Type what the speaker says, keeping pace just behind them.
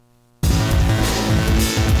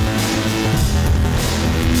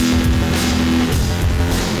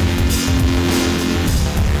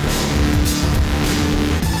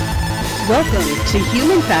to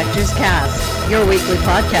Human Factors Cast, your weekly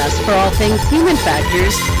podcast for all things human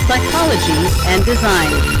factors, psychology, and design.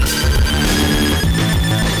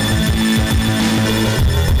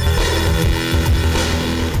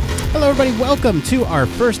 Hello, everybody. Welcome to our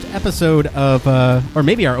first episode of, or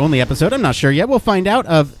maybe our only episode, I'm not sure yet. We'll find out,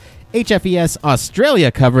 of HFES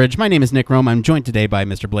Australia coverage. My name is Nick Rome. I'm joined today by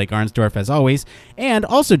Mr. Blake Arnsdorf, as always. And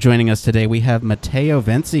also joining us today, we have Matteo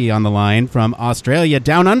Venci on the line from Australia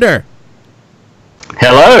Down Under.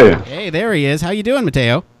 Hello. Hey, there he is. How you doing,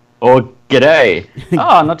 Matteo? Or g'day.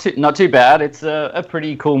 Not too bad. It's a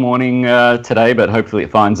pretty cool morning today, but hopefully it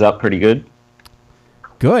finds up pretty good.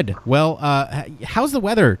 Good. Well, how's the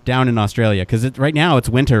weather down in Australia? Because right now it's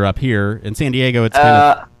winter up here. In San Diego, it's kind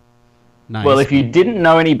of nice. Well, if you didn't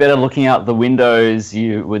know any better looking out the windows,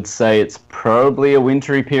 you would say it's probably a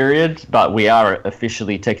wintry period, but we are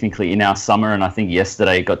officially technically in our summer, and I think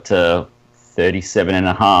yesterday it got to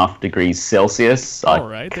 37.5 degrees Celsius.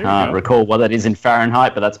 I can't recall what that is in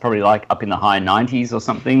Fahrenheit, but that's probably like up in the high 90s or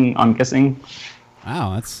something, I'm guessing.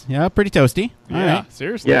 Wow, that's pretty toasty. All right.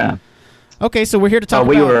 Seriously. Yeah. Okay, so we're here to talk about...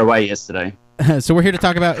 we were away yesterday. So we're here to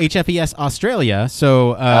talk about HFES Australia.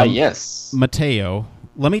 So, yes. Matteo,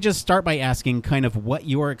 let me just start by asking kind of what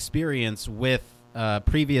your experience with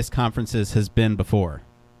previous conferences has been before.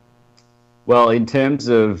 Well, in terms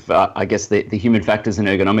of, I guess, the human factors and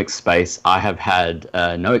ergonomics space, I have had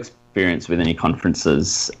no experience with any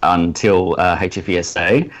conferences until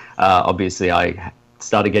HFESA. Obviously, I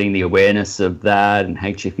started getting the awareness of that and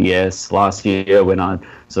HFES last year when I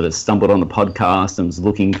sort of stumbled on the podcast and was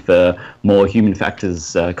looking for more human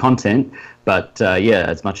factors content. But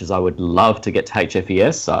as much as I would love to get to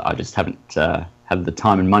HFES, I just haven't had the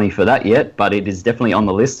time and money for that yet. But it is definitely on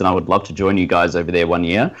the list, and I would love to join you guys over there one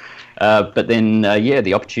year. But then,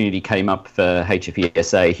 the opportunity came up for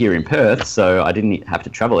HFESA here in Perth, so I didn't have to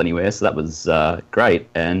travel anywhere, so that was great.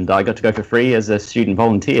 And I got to go for free as a student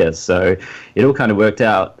volunteer, so it all kind of worked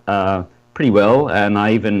out pretty well. And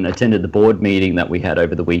I even attended the board meeting that we had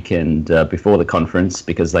over the weekend before the conference,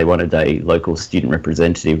 because they wanted a local student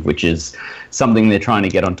representative, which is something they're trying to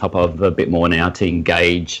get on top of a bit more now to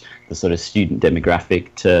engage the sort of student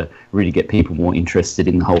demographic to really get people more interested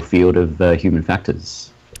in the whole field of human factors.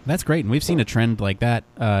 That's great, and we've seen a trend like that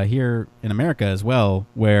here in America as well,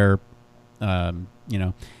 where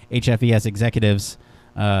HFES executives,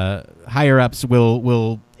 higher ups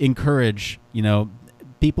will encourage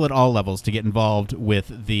people at all levels to get involved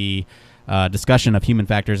with the discussion of human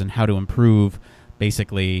factors and how to improve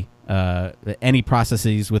basically any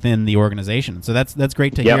processes within the organization. So that's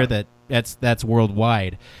great to hear that that's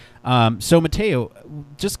worldwide. So Matteo,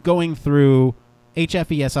 just going through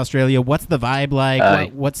HFES Australia, what's the vibe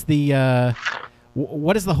like? What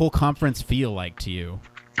does the whole conference feel like to you?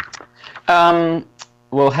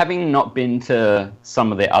 Well, having not been to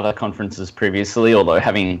some of the other conferences previously, although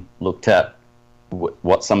having looked at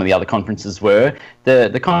what some of the other conferences were,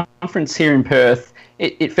 the conference here in Perth,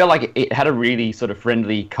 it felt like it had a really sort of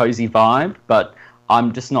friendly, cozy vibe, but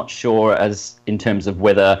I'm just not sure as in terms of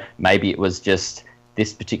whether maybe it was just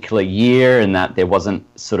this particular year and that there wasn't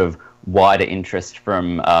sort of wider interest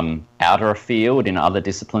from outer field in other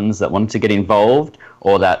disciplines that wanted to get involved,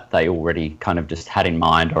 or that they already kind of just had in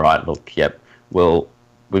mind, all right, look,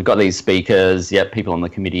 we've got these speakers, people on the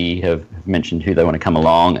committee have mentioned who they want to come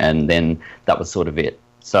along, and then that was sort of it.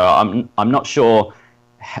 So I'm not sure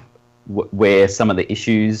where some of the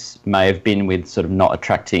issues may have been with sort of not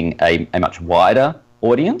attracting a much wider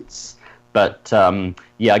audience. But I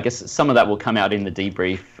guess some of that will come out in the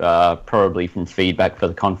debrief, probably from feedback for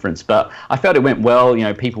the conference. But I felt it went well.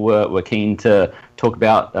 People were keen to talk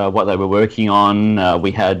about what they were working on.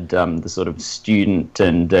 We had the sort of student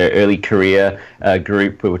and early career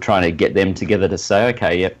group. We were trying to get them together to say,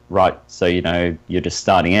 okay, right, so, you're just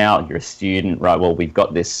starting out, you're a student, right, well, we've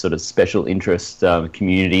got this sort of special interest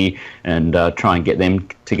community, and try and get them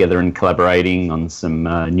together and collaborating on some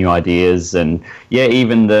new ideas. And,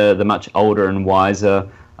 even the much older and wiser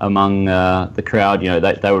among the crowd,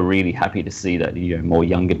 they were really happy to see that more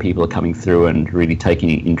younger people are coming through and really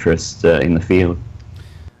taking interest in the field.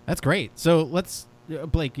 That's great. So let's,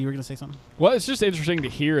 Blake, you were going to say something? Well, it's just interesting to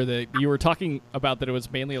hear that you were talking about that it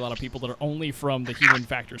was mainly a lot of people that are only from the human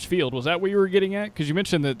factors field. Was that what you were getting at? Because you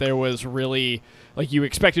mentioned that there was really, like, you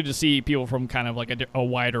expected to see people from kind of like a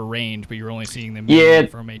wider range, but you were only seeing them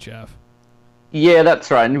from HF. Yeah,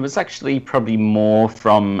 that's right. And it was actually probably more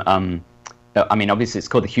from, obviously it's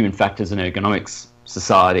called the Human Factors and Ergonomics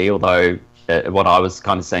Society, although what I was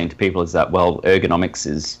kind of saying to people is that, well, ergonomics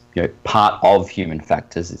is part of human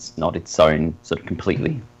factors. It's not its own sort of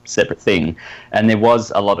completely separate thing. And there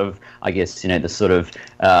was a lot of, I guess, the sort of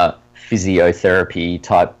physiotherapy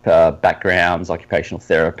type backgrounds, occupational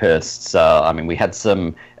therapists. I mean, we had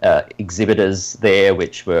some exhibitors there,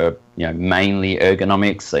 which were, mainly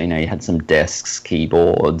ergonomics. So, you had some desks,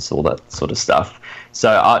 keyboards, all that sort of stuff.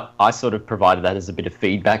 So I sort of provided that as a bit of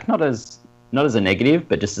feedback, not as a negative,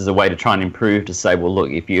 but just as a way to try and improve, to say, well, look,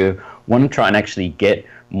 if you want to try and actually get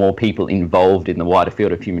more people involved in the wider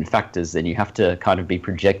field of human factors, then you have to kind of be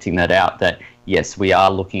projecting that out, that yes, we are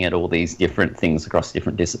looking at all these different things across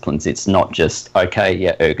different disciplines. It's not just,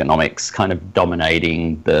 ergonomics kind of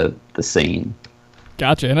dominating the scene.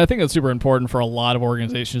 Gotcha. And I think that's super important for a lot of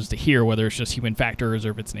organizations to hear, whether it's just human factors or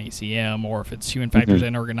if it's an ACM or if it's human factors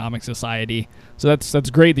and ergonomic society. So that's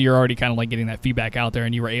great that you're already kind of like getting that feedback out there,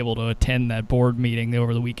 and you were able to attend that board meeting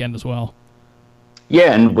over the weekend as well.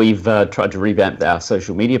 Yeah, and we've tried to revamp our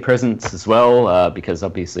social media presence as well, because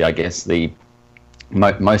obviously, I guess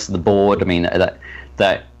most of the board, I mean,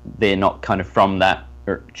 that they're not kind of from that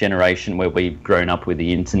generation where we've grown up with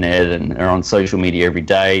the internet and are on social media every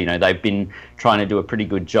day. They've been trying to do a pretty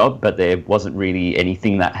good job, but there wasn't really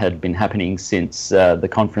anything that had been happening since the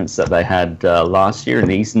conference that they had last year in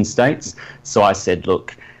the Eastern States. So I said,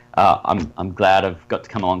 look, I'm glad I've got to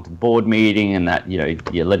come along to the board meeting, and that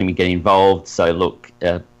you're letting me get involved. So look,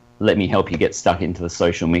 let me help you get stuck into the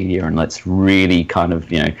social media, and let's really kind of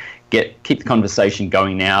keep the conversation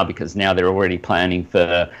going now, because now they're already planning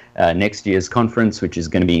for next year's conference, which is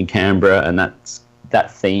going to be in Canberra, and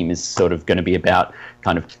that theme is sort of going to be about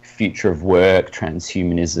kind of future of work,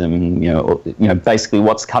 transhumanism, basically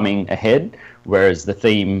what's coming ahead. Whereas the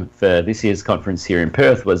theme for this year's conference here in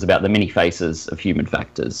Perth was about the many faces of human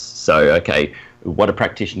factors. So, what are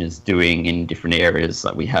practitioners doing in different areas?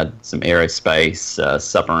 Like we had some aerospace,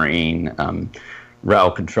 submarine,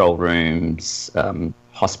 rail control rooms,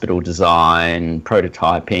 hospital design,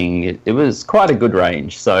 prototyping. It was quite a good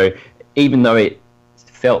range. So even though it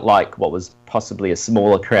felt like what was possibly a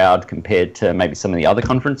smaller crowd compared to maybe some of the other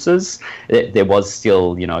conferences, there was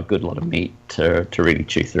still, a good lot of meat to really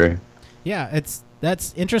chew through. Yeah,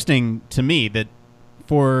 that's interesting to me that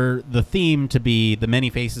for the theme to be the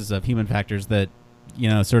many faces of human factors, that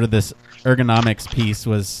sort of this ergonomics piece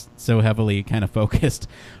was so heavily kind of focused,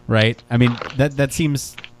 right? I mean, that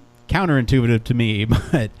seems counterintuitive to me,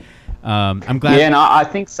 but I'm glad. Yeah, and I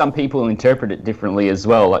think some people interpret it differently as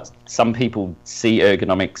well. Like some people see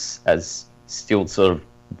ergonomics as still sort of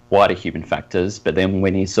wider human factors, but then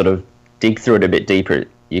when you sort of dig through it a bit deeper,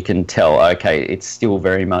 you can tell, it's still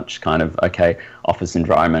very much kind of, office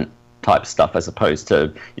environment type stuff, as opposed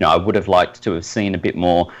to, I would have liked to have seen a bit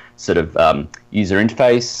more sort of user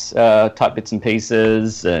interface type bits and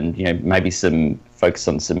pieces, and, maybe some focus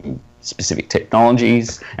on some specific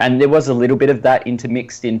technologies. And there was a little bit of that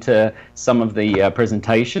intermixed into some of the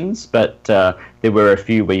presentations, but there were a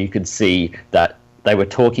few where you could see that they were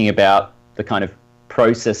talking about the kind of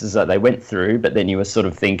processes that they went through, but then you were sort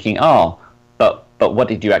of thinking, but what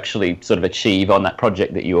did you actually sort of achieve on that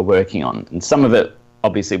project that you were working on? And some of it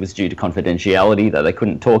obviously was due to confidentiality that they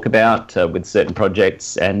couldn't talk about with certain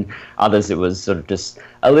projects, and others it was sort of just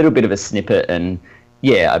a little bit of a snippet, and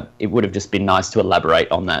it would have just been nice to elaborate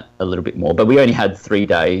on that a little bit more. But we only had 3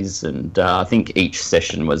 days, and I think each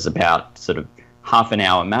session was about sort of half an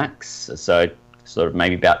hour max, so sort of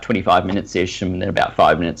maybe about 25 minutes-ish, and then about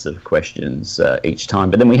 5 minutes of questions each time.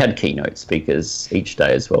 But then we had keynote speakers each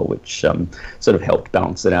day as well, which sort of helped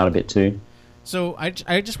balance it out a bit too. So I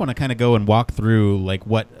just want to kind of go and walk through like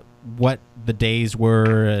what the days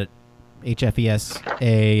were at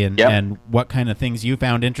HFESA and what kind of things you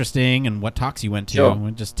found interesting and what talks you went to. Sure. And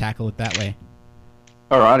we'll just tackle it that way.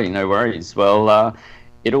 Alrighty, no worries. Well,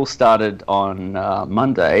 it all started on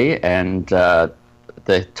Monday, and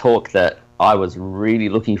the talk that I was really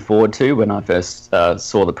looking forward to when I first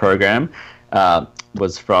saw the program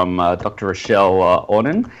was from Dr. Rochelle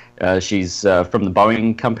Ornan. She's from the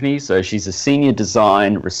Boeing company, so she's a senior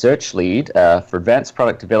design research lead for advanced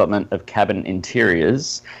product development of cabin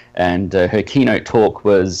interiors, and her keynote talk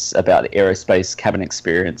was about the aerospace cabin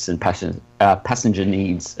experience and passenger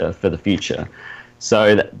needs for the future.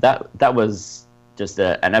 So that was just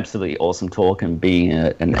an absolutely awesome talk, and being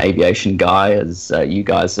an aviation guy, as you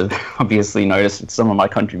guys have obviously noticed with some of my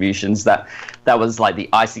contributions, that was like the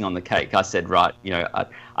icing on the cake. I said, right,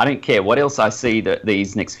 I don't care what else I see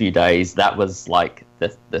these next few days. That was like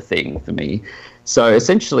the thing for me. So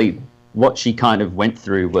essentially what she kind of went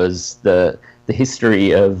through was the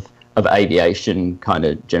history of aviation kind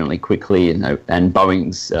of generally quickly, and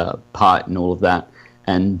Boeing's part in all of that.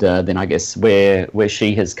 and then I guess where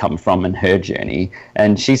she has come from and her journey.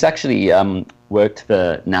 And she's actually worked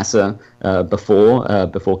for NASA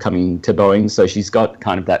before coming to Boeing, so she's got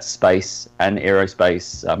kind of that space and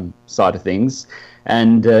aerospace side of things.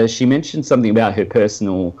 And she mentioned something about her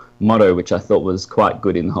personal motto, which I thought was quite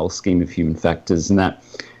good in the whole scheme of human factors, and that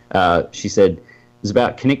she said it was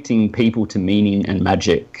about connecting people to meaning and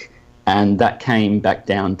magic. And that came back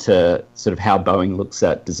down to sort of how Boeing looks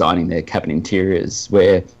at designing their cabin interiors,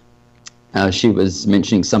 where she was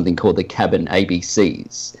mentioning something called the cabin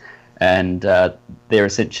ABCs. And there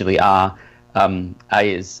essentially are, A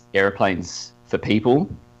is aeroplanes for people,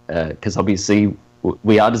 because obviously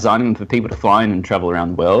we are designing them for people to fly in and travel around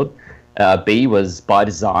the world. B was by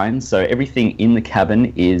design, so everything in the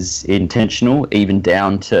cabin is intentional, even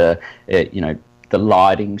down to, the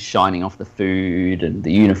lighting shining off the food and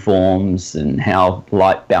the uniforms and how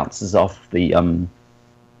light bounces off the,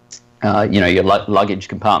 your luggage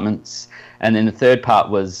compartments. And then the third part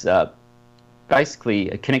was basically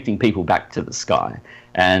connecting people back to the sky.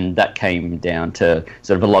 And that came down to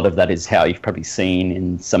sort of a lot of that is how you've probably seen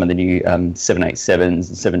in some of the new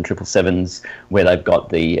 787s and 777s, where they've got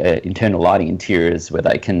the internal lighting interiors where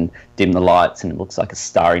they can dim the lights and it looks like a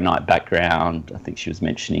starry night background. I think she was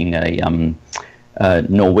mentioning a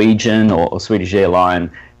Norwegian or Swedish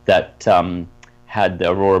airline that had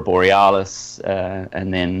the Aurora Borealis,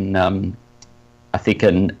 and then I think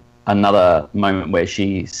another moment where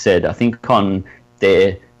she said, I think on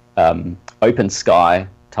their open sky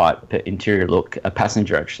type interior look, a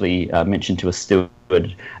passenger actually mentioned to a steward,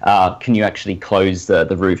 can you actually close the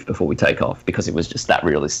roof before we take off? Because it was just that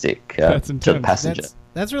realistic to the passenger.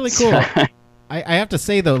 That's really cool. I have to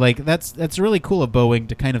say though, like that's really cool of Boeing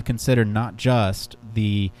to kind of consider not just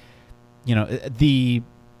the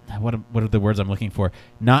what are the words I'm looking for?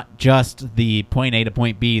 Not just the point A to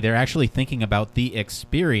point B. They're actually thinking about the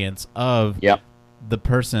experience of the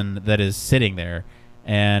person that is sitting there.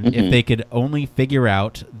 And if they could only figure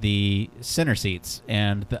out the center seats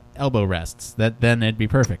and the elbow rests, then it'd be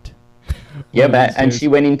perfect. Yeah, and she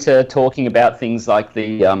went into talking about things like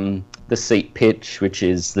the seat pitch, which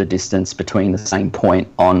is the distance between the same point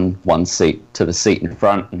on one seat to the seat in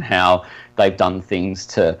front, and how they've done things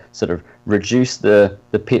to sort of reduce the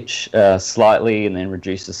pitch slightly and then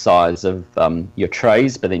reduce the size of your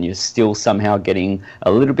trays, but then you're still somehow getting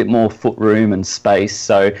a little bit more foot room and space.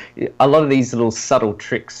 So a lot of these little subtle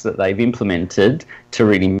tricks that they've implemented to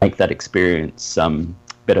really make that experience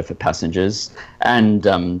better for passengers.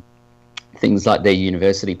 And things like their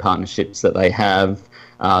university partnerships that they have.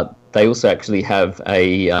 They also actually have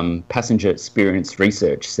a passenger experience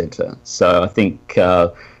research centre. So I think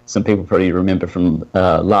some people probably remember from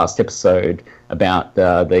last episode about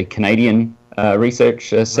the Canadian research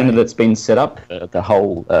centre that's been set up, the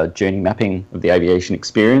whole journey mapping of the aviation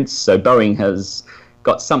experience. So Boeing has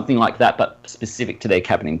got something like that, but specific to their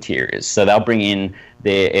cabin interiors. So they'll bring in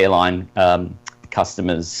their airline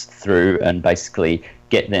customers through and basically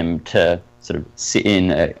get them to sort of sit in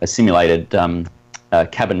a simulated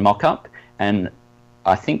cabin mock-up. And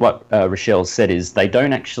I think what Rochelle said is they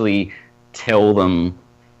don't actually tell them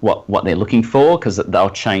what they're looking for, because they'll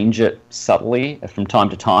change it subtly from time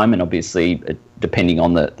to time, and obviously depending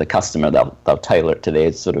on the customer, they'll tailor it to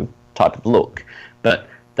their sort of type of look. But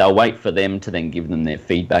they'll wait for them to then give them their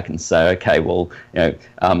feedback and say, okay, well,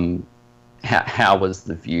 how was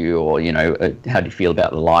the view, or how do you feel about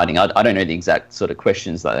the lighting? I don't know the exact sort of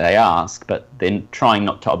questions that they ask, but then trying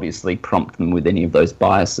not to obviously prompt them with any of those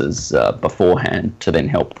biases beforehand, to then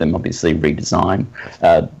help them obviously redesign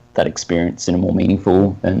that experience in a more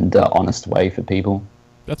meaningful and honest way for people.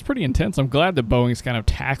 That's pretty intense. I'm glad that Boeing's kind of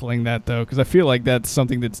tackling that, though, because I feel like that's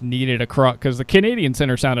something that's needed across. Because the Canadian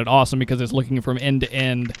Center sounded awesome because it's looking from end to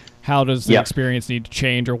end. How does the experience need to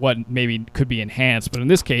change, or what maybe could be enhanced? But in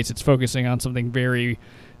this case, it's focusing on something very,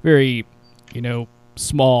 very,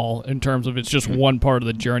 small in terms of it's just one part of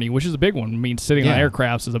the journey, which is a big one. I mean, sitting on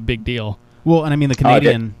aircrafts is a big deal. Well, and I mean the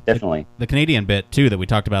Canadian, definitely the Canadian bit too that we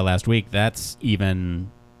talked about last week. That's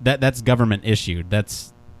even that's government issued.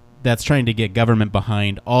 That's trying to get government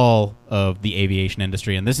behind all of the aviation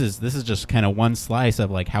industry, and this is just kind of one slice of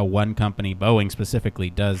like how one company, Boeing specifically,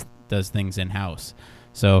 does things in house.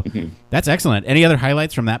 So that's excellent. Any other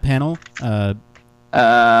highlights from that panel?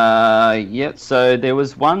 So there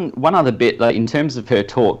was one other bit, like in terms of her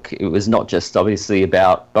talk. It was not just obviously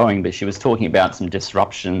about Boeing, but she was talking about some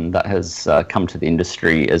disruption that has come to the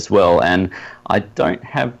industry as well. And I don't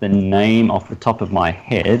have the name off the top of my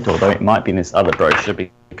head, although it might be in this other brochure,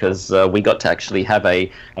 because we got to actually have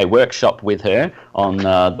a workshop with her on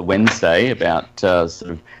the Wednesday about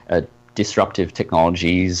sort of disruptive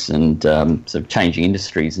technologies and sort of changing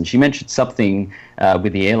industries. And she mentioned something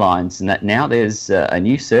with the airlines, and that now there's a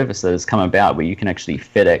new service that has come about where you can actually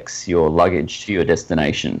FedEx your luggage to your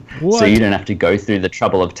destination. What? So you don't have to go through the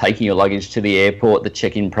trouble of taking your luggage to the airport, the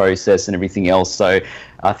check-in process and everything else. So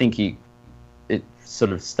I think it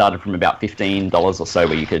sort of started from about $15 or so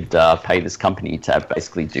where you could pay this company to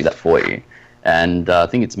basically do that for you. And I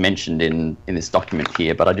think it's mentioned in this document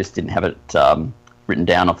here, but I just didn't have it written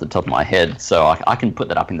down off the top of my head. So I can put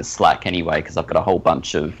that up in the Slack anyway, because I've got a whole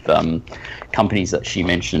bunch of companies that she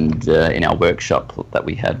mentioned in our workshop that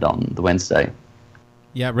we had on the Wednesday.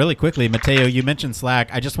 Yeah, really quickly, Matteo, you mentioned Slack.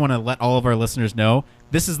 I just want to let all of our listeners know,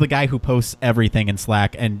 this is the guy who posts everything in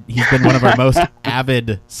Slack, and he's been one of our most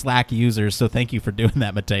avid Slack users, so thank you for doing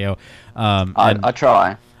that, Matteo. I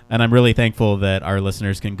try. And I'm really thankful that our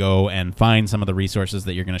listeners can go and find some of the resources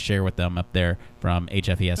that you're going to share with them up there from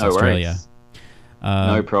HFES Australia.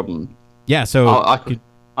 No problem. Yeah, so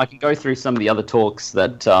I can go through some of the other talks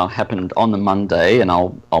that happened on the Monday, and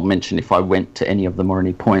I'll mention if I went to any of them or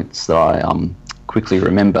any points that I quickly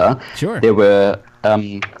remember. Sure. There were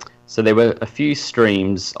a few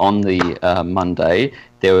streams on the Monday.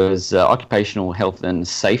 There was occupational health and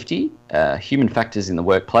safety, human factors in the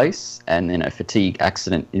workplace, and then a fatigue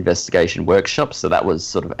accident investigation workshop. So that was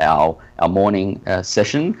sort of our morning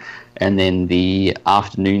session. And then the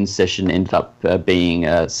afternoon session ended up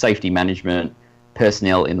being safety management,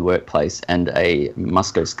 personnel in the workplace, and a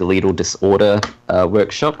musculoskeletal disorder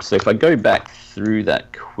workshop. So if I go back through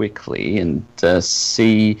that quickly and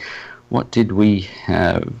see what did we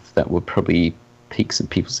have that would probably pique some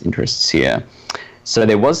people's interests here. So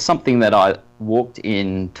there was something that I walked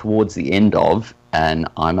in towards the end of, and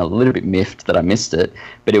I'm a little bit miffed that I missed it,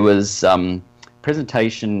 but it was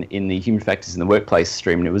presentation in the human factors in the workplace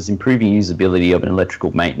stream, and it was improving usability of an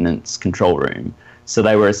electrical maintenance control room. So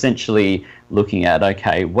they were essentially looking at,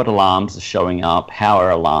 okay, what alarms are showing up, how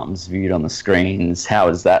are alarms viewed on the screens, how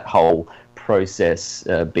is that whole process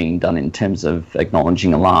being done in terms of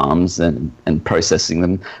acknowledging alarms and processing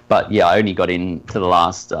them. But yeah, I only got into the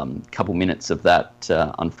last couple minutes of that,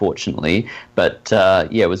 unfortunately. But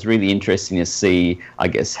yeah, it was really interesting to see, I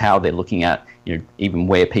guess, how they're looking at, you know, even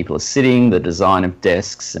where people are sitting, the design of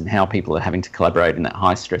desks, and how people are having to collaborate in that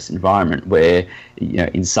high stress environment where, you know,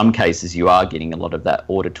 in some cases you are getting a lot of that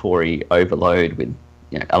auditory overload with,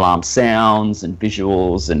 you know, alarm sounds and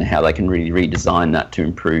visuals, and how they can really redesign that to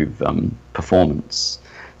improve performance.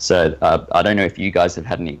 So I don't know if you guys have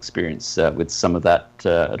had any experience with some of that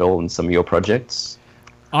at all in some of your projects.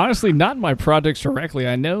 Honestly, not in my projects directly.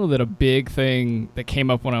 I know that a big thing that came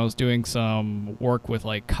up when I was doing some work with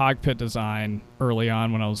like cockpit design early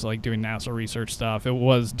on when I was like doing NASA research stuff, it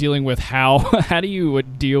was dealing with how do you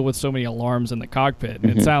deal with so many alarms in the cockpit.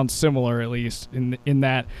 And it sounds similar, at least, in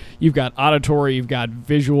that you've got auditory, you've got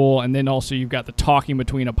visual, and then also you've got the talking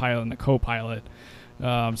between a pilot and the co-pilot.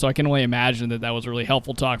 So I can only imagine that was a really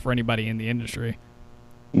helpful talk for anybody in the industry.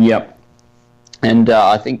 Yep. And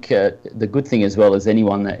I think the good thing as well is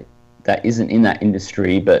anyone that isn't in that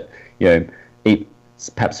industry, but, you know,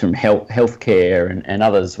 perhaps from healthcare and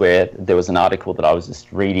others, where there was an article that I was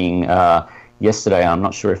just reading yesterday, I'm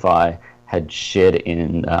not sure if I had shared it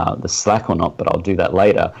in the Slack or not, but I'll do that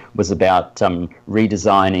later, was about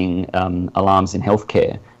redesigning alarms in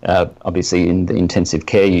healthcare, obviously in the intensive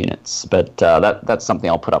care units. But that's something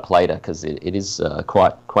I'll put up later, because it is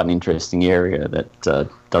quite an interesting area that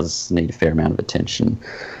does need a fair amount of attention.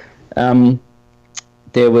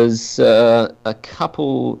 There was a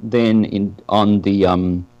couple then on the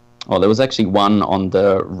there was actually one on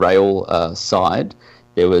the rail side.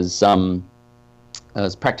 There was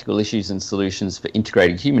practical issues and solutions for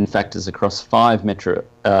integrating human factors across 5 major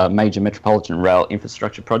metropolitan rail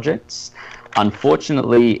infrastructure projects.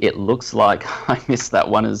 Unfortunately, it looks like I missed that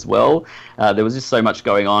one as well. There was just so much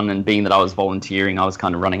going on, and being that I was volunteering, I was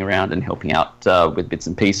kind of running around and helping out with bits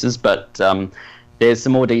and pieces. But there's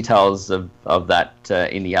some more details of that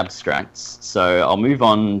in the abstracts. So I'll move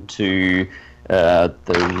on to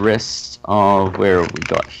the rest of where have we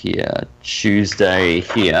got here. Tuesday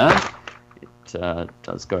here.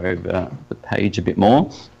 Does go over the page a bit more.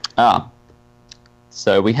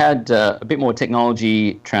 So we had a bit more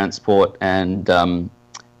technology, transport, and an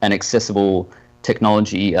accessible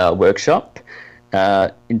technology workshop.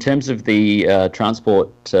 In terms of the transport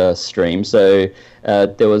stream, so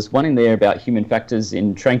there was one in there about human factors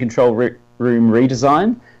in train control room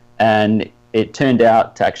redesign, and it turned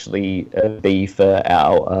out to actually be for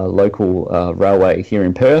our local railway here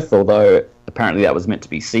in Perth, although apparently that was meant to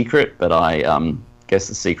be secret, but I guessed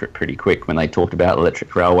the secret pretty quick when they talked about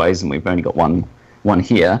electric railways, and we've only got one one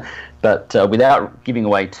here. But without giving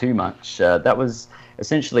away too much, that was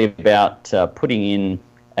essentially about putting in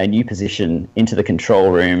a new position into the control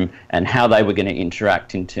room and how they were going to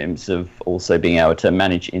interact in terms of also being able to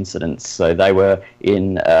manage incidents. So they were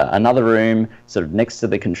in another room, sort of next to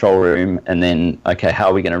the control room, and then, okay, how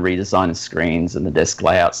are we going to redesign the screens and the desk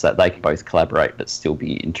layouts so that they can both collaborate but still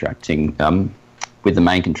be interacting with the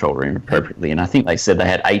main control room appropriately. And I think they said they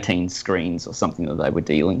had 18 screens or something that they were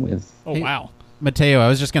dealing with. Oh, wow. Matteo, I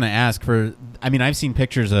was just going to ask I've seen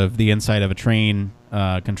pictures of the inside of a train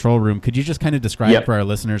control room. Could you just kind of describe for our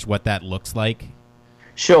listeners what that looks like?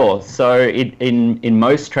 Sure. So in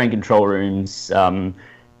most train control rooms,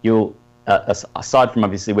 you'll, aside from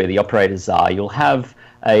obviously where the operators are, you'll have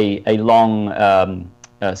a long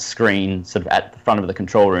screen sort of at the front of the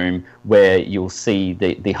control room where you'll see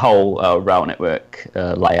the whole rail network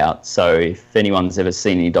layout. So if anyone's ever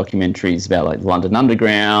seen any documentaries about like London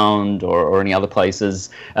Underground or any other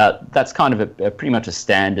places, that's kind of a pretty much a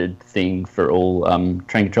standard thing for all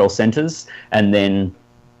train control centres. And then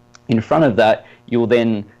in front of that, you'll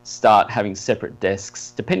then start having separate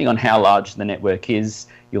desks. Depending on how large the network is,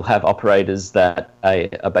 you'll have operators that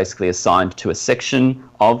are basically assigned to a section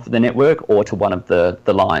of the network or to one of the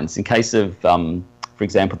lines. In case of, for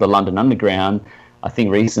example, the London Underground, I think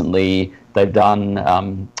recently they've done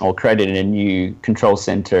or created a new control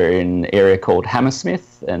centre in an area called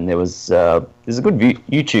Hammersmith, and there's a good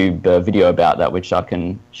YouTube video about that, which I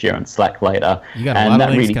can share on Slack later. You got a lot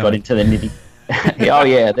of links really got into the nitty. Oh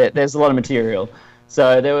yeah, there's a lot of material.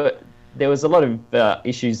 So there was a lot of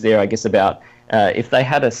issues there, I guess, about if they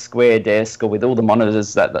had a square desk or with all the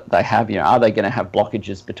monitors that they have, are they going to have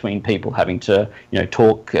blockages between people having to,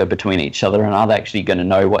 talk between each other, and are they actually going to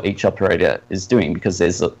know what each operator is doing? Because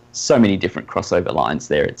there's so many different crossover lines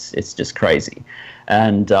there. It's just crazy.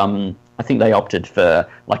 And I think they opted for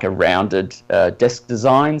like a rounded desk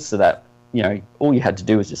design so that, all you had to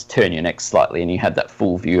do was just turn your neck slightly and you had that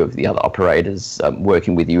full view of the other operators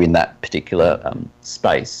working with you in that particular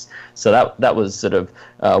space. So that was sort of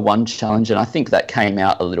one challenge, and I think that came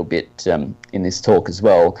out a little bit in this talk as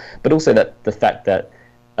well. But also that the fact that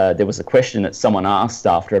there was a question that someone asked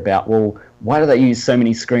after about, well, why do they use so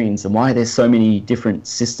many screens and why are there so many different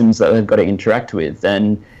systems that they've got to interact with?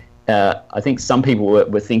 And I think some people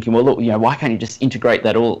were thinking, well, look, why can't you just integrate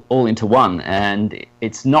that all into one? And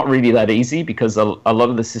it's not really that easy because a lot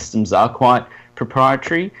of the systems are quite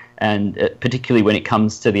proprietary, and particularly when it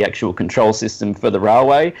comes to the actual control system for the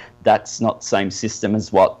railway, that's not the same system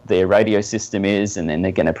as what their radio system is, and then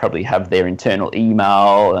they're going to probably have their internal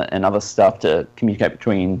email and other stuff to communicate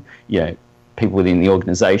between, people within the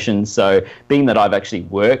organisation. So being that I've actually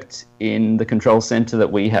worked in the control centre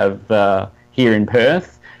that we have here in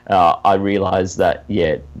Perth, I realised that,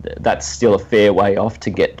 that's still a fair way off to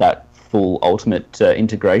get that full ultimate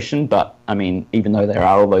integration. But, I mean, even though there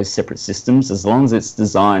are all those separate systems, as long as it's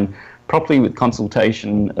designed properly with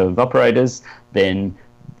consultation of operators, then,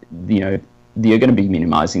 you're going to be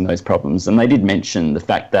minimising those problems. And they did mention the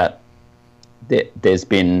fact that there's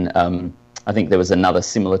been, I think there was another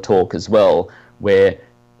similar talk as well, where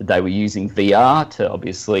they were using VR to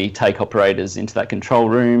obviously take operators into that control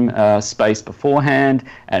room space beforehand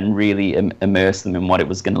and really immerse them in what it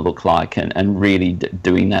was going to look like, and really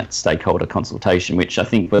doing that stakeholder consultation, which I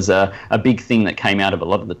think was a big thing that came out of a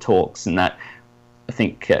lot of the talks, and that I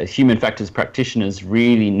think human factors practitioners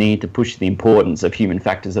really need to push the importance of human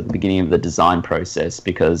factors at the beginning of the design process,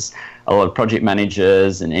 because a lot of project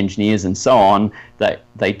managers and engineers and so on, that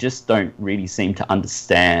they just don't really seem to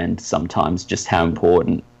understand sometimes just how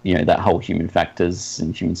important that whole human factors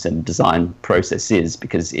and human-centered design process is,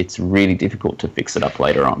 because it's really difficult to fix it up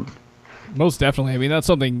later on. Most definitely. I mean, that's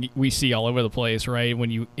something we see all over the place, right? When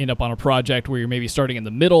you end up on a project where you're maybe starting in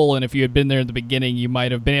the middle, and if you had been there in the beginning, you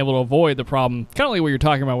might have been able to avoid the problem. Kind of like what you're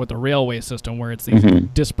talking about with the railway system, where it's these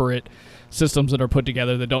disparate systems that are put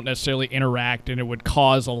together that don't necessarily interact, and it would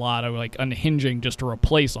cause a lot of like unhinging just to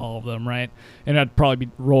replace all of them, right? And that'd probably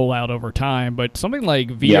be roll out over time. But something like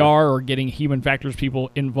VR or getting human factors people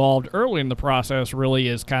involved early in the process really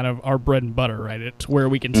is kind of our bread and butter, right? It's where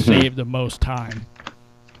we can save the most time.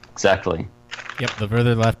 Exactly. Yep, the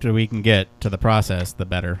further left we can get to the process, the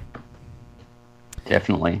better.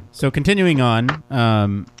 Definitely. So continuing on,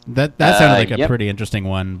 that sounded like a pretty interesting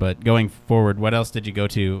one, but going forward, what else did you go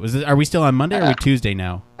to? Are we still on Monday or are we Tuesday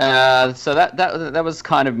now? So that was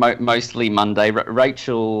kind of mostly Monday.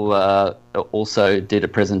 Rachel also did a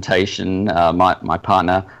presentation, my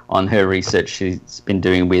partner, on her research she's been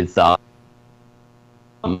doing with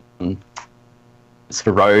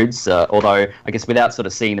for roads, although I guess without sort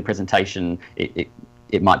of seeing the presentation,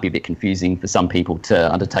 it might be a bit confusing for some people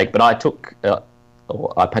to undertake. But I took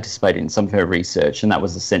or I participated in some of her research, and that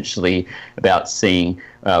was essentially about seeing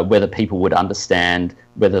whether people would understand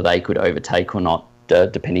whether they could overtake or not,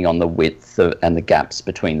 depending on the width and the gaps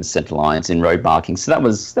between the centre lines in road marking. So that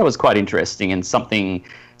was quite interesting, and something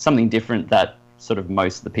different that sort of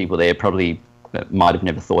most of the people there probably might have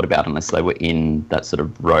never thought about unless they were in that sort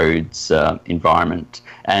of roads environment.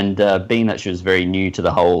 And being that she was very new to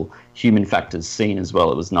the whole human factors scene as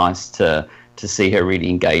well, it was nice to see her really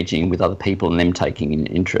engaging with other people and them taking an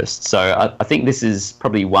interest. So I think this is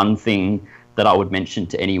probably one thing that I would mention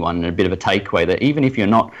to anyone, and a bit of a takeaway, that even if you're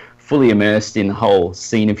not fully immersed in the whole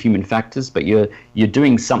scene of human factors, but you're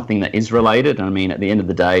doing something that is related. And I mean, at the end of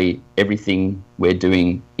the day, everything we're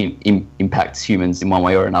doing impacts humans in one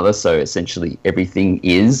way or another. So essentially everything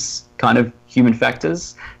is kind of human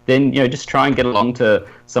factors. Then, just try and get along to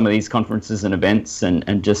some of these conferences and events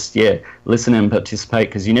and just, listen and participate,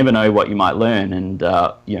 because you never know what you might learn and,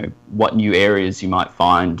 what new areas you might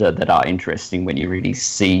find that are interesting when you really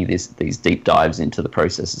see these deep dives into the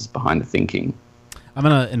processes behind the thinking. I'm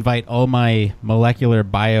going to invite all my molecular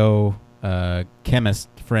bio chemist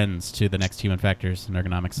friends to the next Human Factors and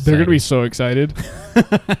Ergonomics Society. They're going to be so excited.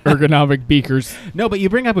 Ergonomic beakers. No, but you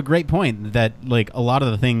bring up a great point that, like, a lot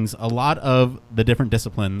of the different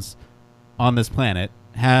disciplines on this planet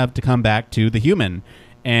have to come back to the human.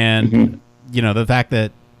 And, the fact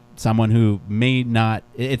that someone who may not,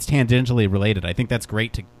 it's tangentially related, I think that's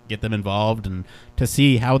great to get them involved and to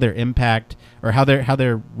see how their impact or how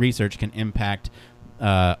their research can impact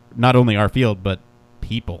not only our field but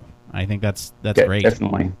people. I think that's great.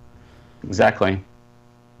 Definitely, exactly.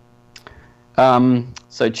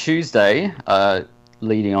 So Tuesday,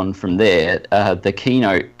 leading on from there, the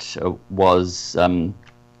keynote was a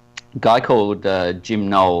guy called Jim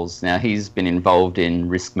Knowles. Now, he's been involved in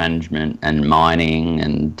risk management and mining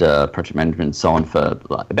and project management and so on for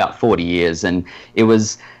about 40 years, and it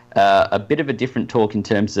was a bit of a different talk in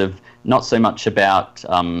terms of not so much about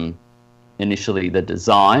initially the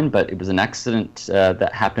design, but it was an accident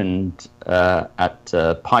that happened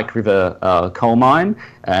at Pike River coal mine,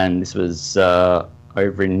 and this was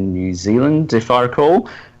over in New Zealand, if I recall.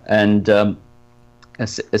 And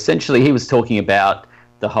essentially, he was talking about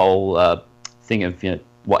the whole thing of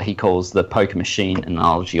what he calls the poker machine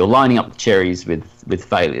analogy, or lining up the cherries with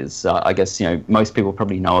failures. I guess most people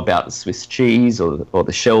probably know about the Swiss cheese or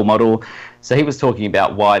the Shell model. So he was talking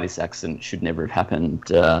about why this accident should never have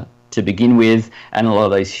happened to begin with, and a lot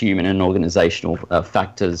of those human and organizational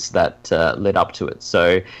factors that led up to it.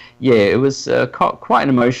 So it was quite an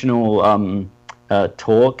emotional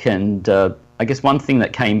talk, and I guess one thing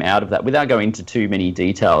that came out of that, without going into too many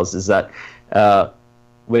details, is that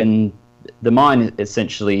when the mine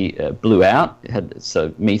essentially blew out,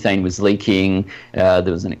 so methane was leaking, there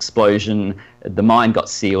was an explosion, the mine got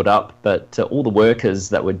sealed up, but all the workers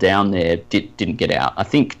that were down there didn't get out. I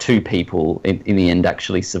think 2 people in the end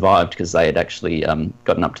actually survived because they had actually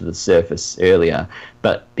gotten up to the surface earlier.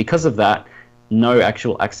 But because of that, no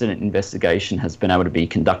actual accident investigation has been able to be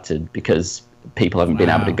conducted because people haven't been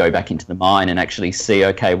able to go back into the mine and actually see,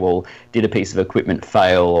 okay, well, did a piece of equipment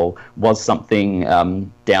fail, or was something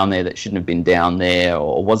down there that shouldn't have been down there,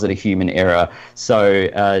 or was it a human error?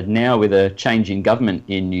 So now with a change in government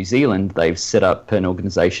in New Zealand, they've set up an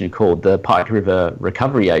organisation called the Pike River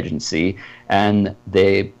Recovery Agency, and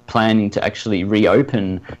they're planning to actually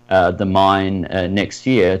reopen the mine next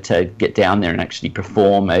year to get down there and actually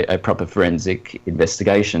perform a proper forensic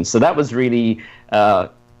investigation. So that was really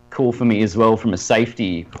cool for me as well from a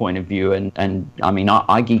safety point of view, and I mean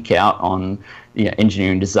I geek out on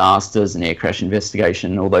engineering disasters and air crash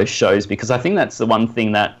investigation and all those shows, because I think that's the one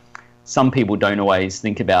thing that some people don't always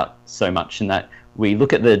think about so much, in that we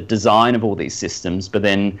look at the design of all these systems, but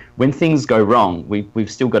then when things go wrong,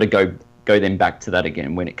 we've still got to go then back to that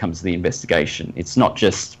again when it comes to the investigation. It's not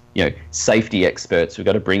just safety experts. We've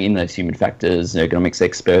got to bring in those human factors, ergonomics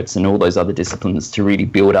experts, and all those other disciplines to really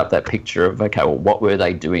build up that picture of, okay, well, what were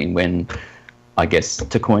they doing when, I guess,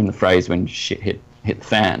 to coin the phrase, when shit hit the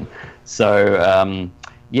fan. So,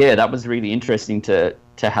 that was really interesting to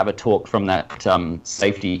have a talk from that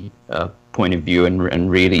safety point of view and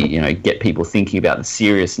really, get people thinking about the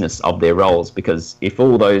seriousness of their roles, because if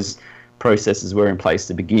all those processes were in place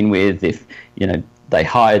to begin with, if, they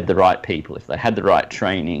hired the right people, if they had the right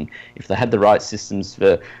training, if they had the right systems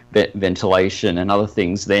for ventilation and other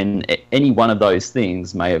things, then any one of those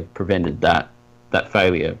things may have prevented that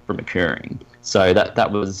failure from occurring. So that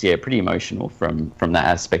was pretty emotional from that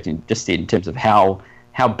aspect, just in terms of how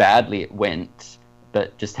badly it went,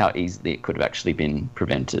 but just how easily it could have actually been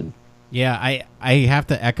prevented. Yeah, I have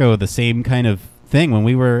to echo the same kind of thing. When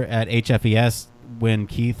we were at HFES, when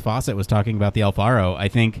Keith Fawcett was talking about the Alfaro, I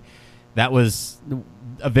think that was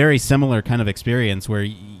a very similar kind of experience where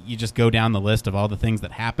you just go down the list of all the things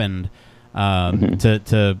that happened.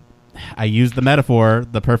 To I use the metaphor,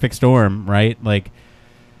 the perfect storm, right? Like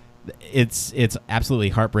it's absolutely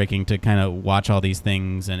heartbreaking to kind of watch all these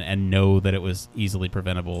things and know that it was easily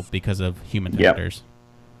preventable because of human factors.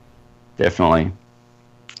 Definitely.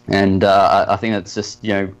 And I think that's just,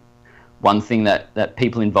 one thing that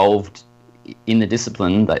people involved in the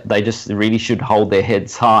discipline, that they just really should hold their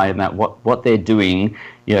heads high, and that what they're doing,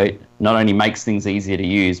 not only makes things easier to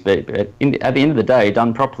use, but at the end of the day,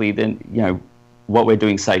 done properly, then, what we're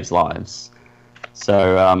doing saves lives.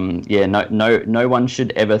 So, no one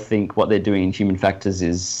should ever think what they're doing in human factors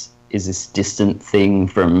is this distant thing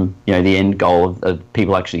from, the end goal of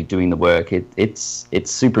people actually doing the work. It's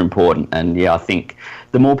super important. And I think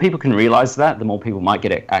the more people can realize that, the more people might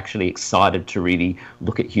get actually excited to really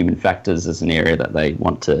look at human factors as an area that they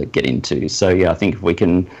want to get into. So I think if we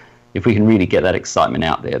can really get that excitement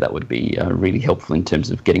out there, that would be really helpful in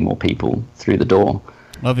terms of getting more people through the door.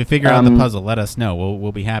 Well, if you figure out the puzzle, let us know.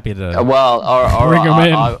 We'll be happy to bring them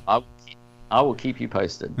in. I will keep you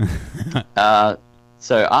posted.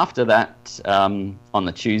 So after that, on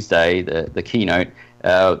the Tuesday, the keynote,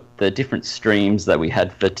 the different streams that we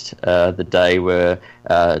had for the day were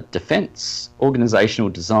defense, organizational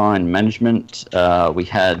design, management. We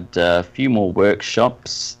had a few more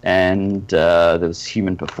workshops, and there was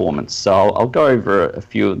human performance. So I'll go over a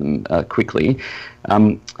few of them quickly.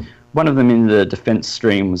 One of them in the defense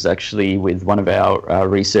stream was actually with one of our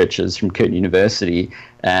researchers from Curtin University,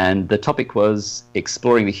 and the topic was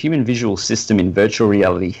exploring the human visual system in virtual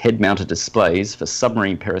reality head-mounted displays for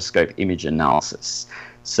submarine periscope image analysis.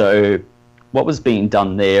 So what was being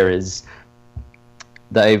done there is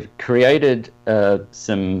they've created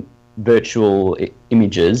some virtual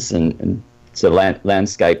images and so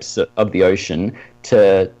landscapes of the ocean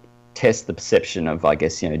to test the perception of,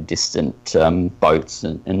 distant boats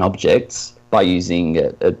and objects by using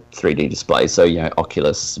a 3D display, so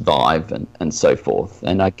Oculus, Vive, and so forth.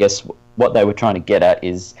 And I guess what they were trying to get at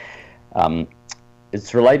is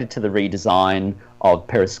it's related to the redesign of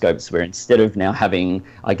periscopes, where instead of now having,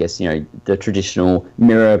 the traditional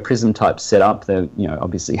mirror prism type setup, they're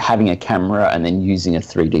obviously having a camera and then using a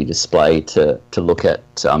 3D display to look at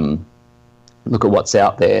what's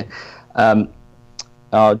out there.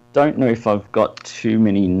 I don't know if I've got too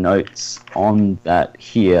many notes on that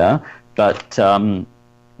here, but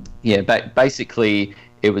basically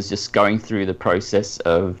it was just going through the process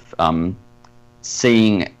of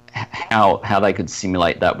seeing how they could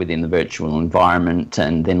simulate that within the virtual environment,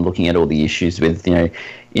 and then looking at all the issues with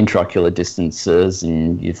intraocular distances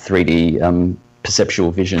and your 3D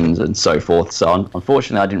perceptual visions and so forth. So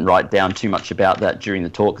unfortunately, I didn't write down too much about that during the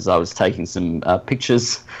talk because I was taking some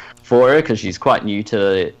pictures for her because she's quite new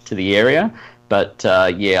to the area. But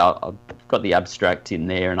I've got the abstract in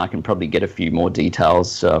there, and I can probably get a few more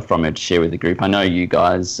details from her to share with the group. I know you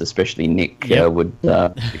guys, especially Nick, would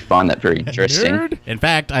find that very interesting. Nerd. In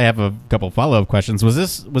fact, I have a couple follow-up questions. Was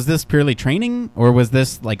this purely training, or was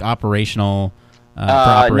this like operational? For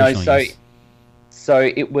operational use? So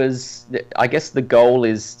it was. I guess the goal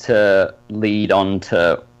is to lead on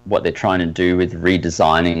to what they're trying to do with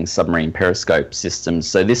redesigning submarine periscope systems.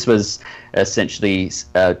 So this was essentially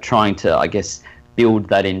trying to, build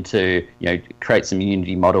that into, create some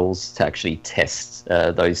Unity models to actually test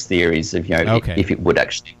those theories of, if it would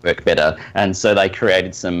actually work better. And so they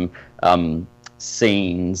created some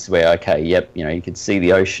scenes where, you could see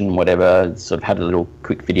the ocean, whatever, sort of had a little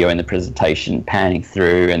quick video in the presentation panning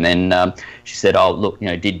through, and then she said, oh, look,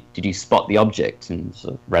 did you spot the object? And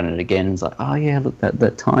sort of ran it again, and it's like, oh yeah, look,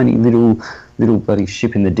 that tiny little bloody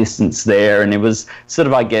ship in the distance there. And it was sort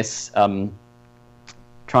of,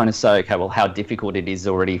 trying to say, okay, well, how difficult it is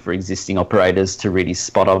already for existing operators to really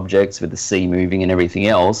spot objects with the sea moving and everything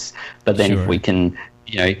else. But then if we can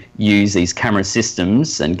use these camera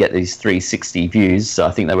systems and get these 360 views. So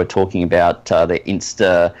I think they were talking about the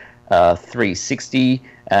Insta 360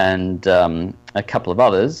 and a couple of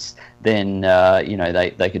others. Then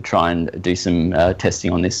they could try and do some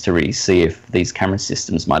testing on this to really see if these camera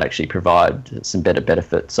systems might actually provide some better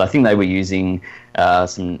benefits. So I think they were using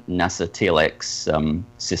some NASA TLX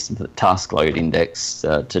system for the task load index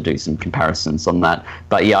to do some comparisons on that.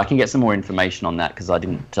 But I can get some more information on that because I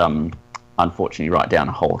didn't unfortunately write down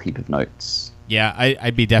a whole heap of notes. Yeah,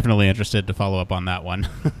 I'd be definitely interested to follow up on that one.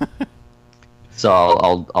 So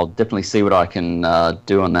I'll definitely see what I can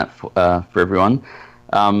do on that for everyone.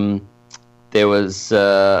 There was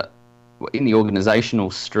in the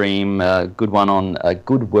organizational stream a good one on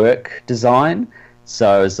good work design.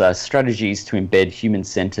 So as strategies to embed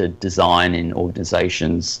human-centered design in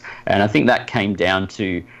organizations. And I think that came down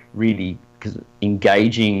to really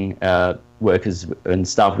engaging workers and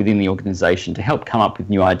staff within the organization to help come up with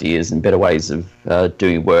new ideas and better ways of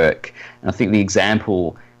doing work. And I think the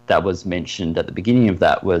example that was mentioned at the beginning of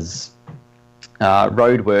that was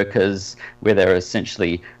road workers, where they're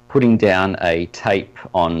essentially putting down a tape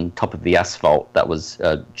on top of the asphalt that was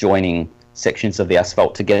joining sections of the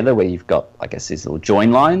asphalt together, where you've got, I guess, these little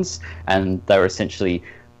join lines, and they were essentially,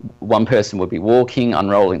 one person would be walking,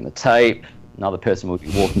 unrolling the tape, another person would be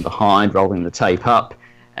walking behind, rolling the tape up.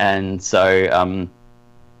 And so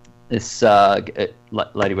this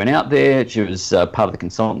lady went out there. She was part of the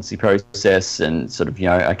consultancy process, and sort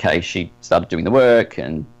of, she started doing the work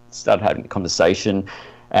and started having a conversation.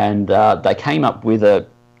 And they came up with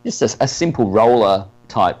just a simple roller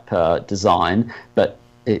type design, but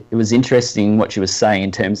it was interesting what she was saying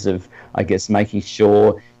in terms of, I guess, making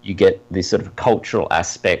sure you get these sort of cultural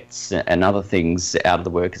aspects and other things out of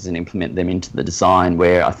the workers and implement them into the design,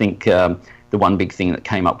 where I think the one big thing that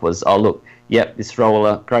came up was, this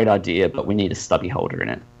roller, great idea, but we need a stubby holder in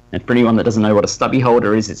it. And for anyone that doesn't know what a stubby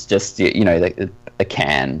holder is, it's just, a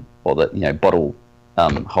can or the, bottle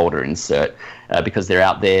holder insert, because they're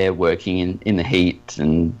out there working in the heat,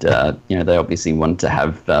 and, they obviously want to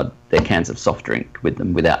have their cans of soft drink with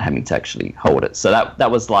them without having to actually hold it. So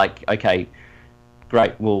that was like, okay,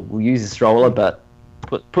 great, we'll use this roller, but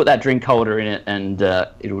put that drink holder in it, and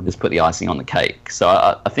it'll just put the icing on the cake. So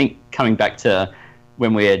I think coming back to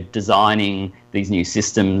when we're designing these new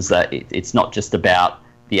systems, that it's not just about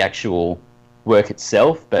the actual work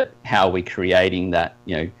itself, but how we're creating that,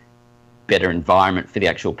 better environment for the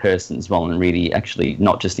actual person as well, and really actually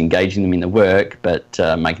not just engaging them in the work, but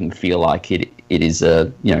making them feel like it is a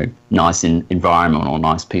nice environment or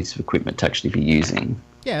nice piece of equipment to actually be using.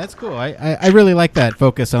 Yeah, that's cool. I really like that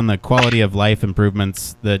focus on the quality of life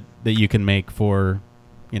improvements that you can make for,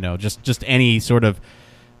 just any sort of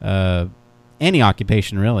any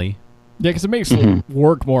occupation, really. Yeah, because it makes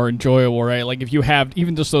work more enjoyable, right? Like if you have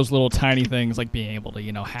even just those little tiny things, like being able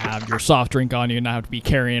to, have your soft drink on you and not have to be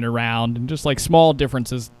carrying it around, and just like small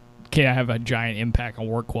differences can have a giant impact on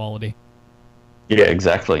work quality. Yeah,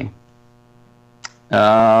 exactly.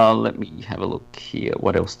 Let me have a look here.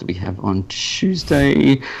 What else do we have on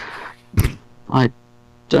Tuesday? I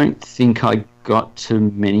don't think I got to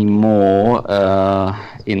many more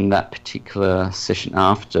in that particular session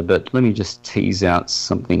after, but let me just tease out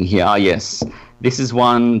something here. Yes, this is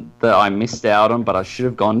one that I missed out on, but I should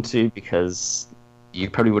have gone to, because you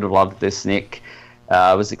probably would have loved this, Nick.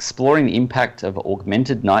 I was exploring the impact of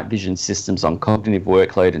augmented night vision systems on cognitive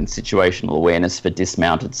workload and situational awareness for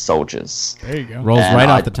dismounted soldiers. There you go. Rolls right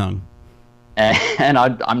off the tongue. And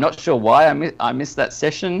I'm not sure why I missed that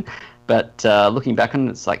session, but looking back on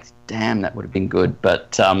it, it's like, damn, that would have been good.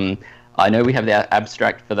 But I know we have the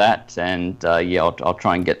abstract for that, and I'll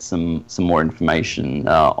try and get some more information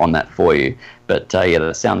on that for you. But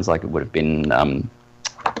that sounds like it would have been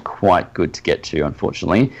quite good to get to,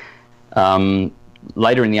 unfortunately.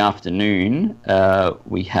 Later in the afternoon,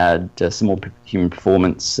 we had some more human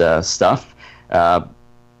performance stuff.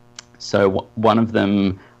 So one of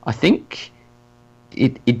them, I think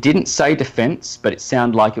it didn't say defense, but it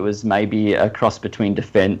sounded like it was maybe a cross between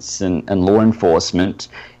defense and law enforcement.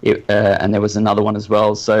 And there was another one as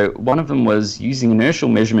well. So one of them was using inertial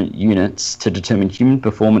measurement units to determine human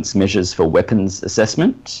performance measures for weapons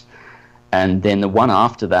assessment. And then the one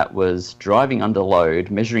after that was driving under load,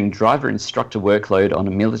 measuring driver-instructor workload on a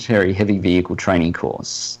military heavy vehicle training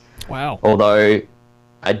course. Wow. Although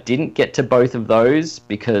I didn't get to both of those,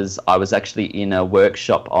 because I was actually in a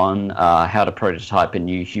workshop on how to prototype a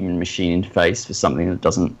new human-machine interface for something that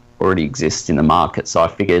doesn't already exist in the market. So I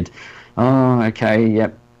figured,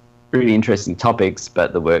 really interesting topics,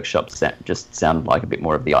 but the workshop just sounded like a bit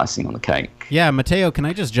more of the icing on the cake. Yeah, Matteo, can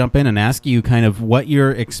I just jump in and ask you kind of what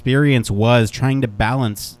your experience was trying to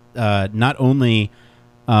balance not only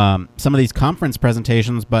some of these conference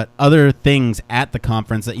presentations, but other things at the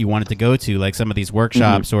conference that you wanted to go to, like some of these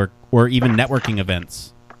workshops or even networking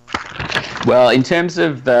events? Well, in terms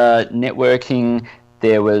of networking,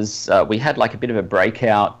 there was we had like a bit of a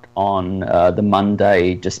breakout on the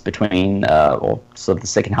Monday just between or sort of the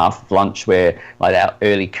second half of lunch, where like our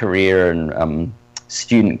early career and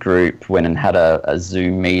student group went and had a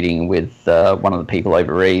Zoom meeting with one of the people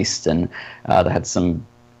over east, and they had some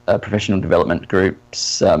professional development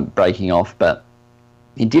groups breaking off, but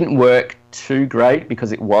it didn't work too great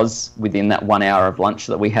because it was within that 1 hour of lunch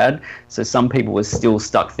that we had. So some people were still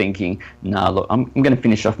stuck thinking, look, I'm going to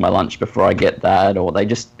finish off my lunch before I get that, or they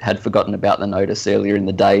just had forgotten about the notice earlier in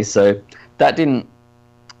the day. So that didn't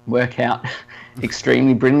work out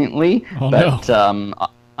extremely brilliantly. But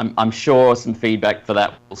I'm sure some feedback for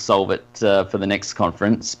that will solve it for the next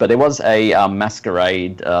conference. But there was a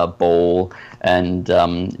masquerade ball and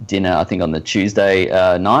dinner, I think, on the Tuesday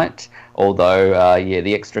night. Although,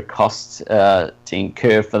 the extra costs to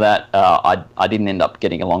incur for that, I didn't end up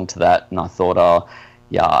getting along to that. And I thought,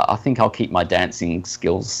 I think I'll keep my dancing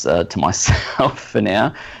skills to myself for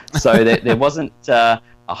now. So there wasn't a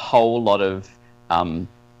whole lot of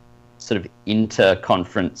sort of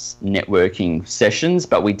inter-conference networking sessions,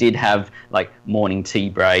 but we did have like morning tea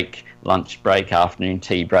break, lunch break, afternoon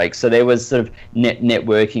tea break. So there was sort of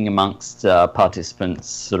networking amongst participants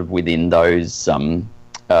sort of within those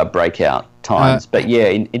breakout times. But yeah,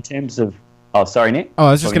 in terms of, oh, sorry, Nick. Oh,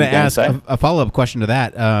 I was just going to ask a follow-up question to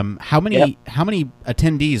that. How many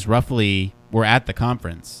attendees roughly were at the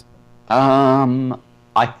conference?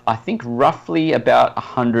 I think roughly about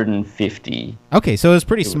 150. Okay, so it was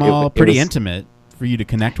pretty small, pretty intimate for you to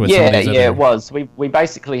connect with. Yeah, it was. We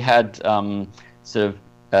basically had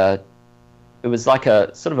it was like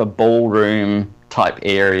a sort of a ballroom type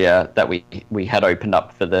area that we had opened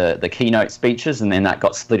up for the keynote speeches, and then that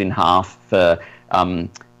got split in half for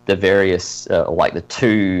the various like the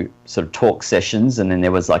two sort of talk sessions, and then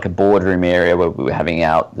there was like a boardroom area where we were having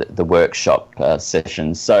the workshop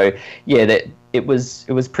sessions. So yeah, it was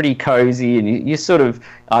pretty cozy, and you sort of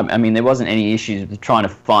I mean, there wasn't any issues with trying to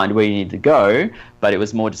find where you need to go, but it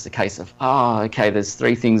was more just a case of okay, there's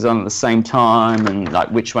three things on at the same time, and like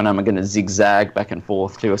which one am I going to zigzag back and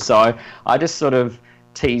forth to? So I just sort of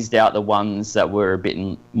teased out the ones that were a bit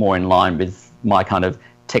more in line with my kind of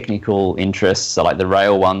technical interests. So like the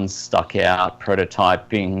rail ones stuck out,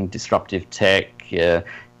 prototyping, disruptive tech.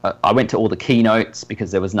 I went to all the keynotes because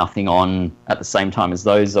there was nothing on at the same time as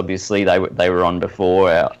those. Obviously, they were on before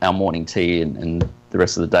our morning tea and the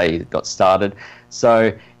rest of the day got started.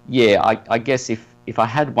 So yeah, I guess if I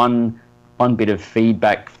had one bit of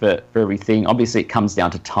feedback for everything, obviously it comes down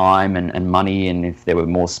to time and money, and if there were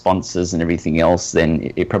more sponsors and everything else,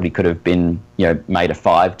 then it probably could have been made a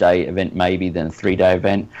 5-day event maybe than a 3-day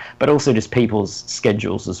event. But also just people's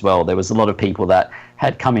schedules as well. There was a lot of people that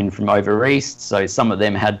had come in from over east, so some of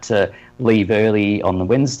them had to leave early on the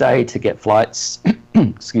Wednesday to get flights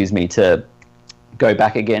to go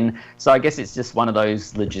back again. So I guess it's just one of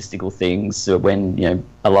those logistical things. So when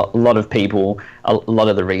a lot of people, a lot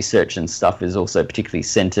of the research and stuff is also particularly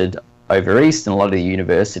centered over east, and a lot of the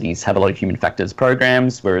universities have a lot of human factors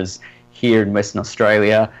programs, whereas here in Western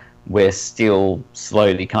Australia we're still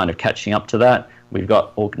slowly kind of catching up to that. We've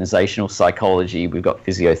got organisational psychology, we've got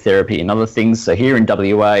physiotherapy and other things. So here in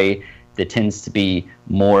WA there tends to be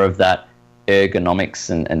more of that ergonomics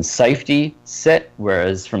and safety set,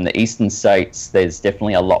 whereas from the eastern states there's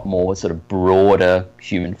definitely a lot more sort of broader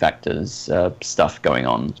human factors stuff going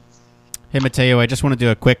on. Hey Matteo, I just want to do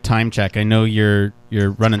a quick time check. I know you're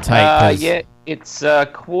running tight. Yeah, it's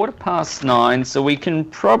 9:15, so we can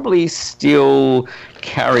probably still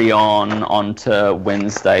carry on to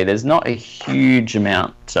Wednesday. There's not a huge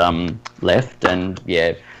amount left, and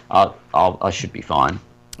yeah, I should be fine.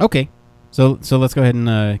 Okay. So let's go ahead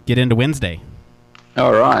and get into Wednesday.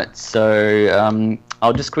 All right. So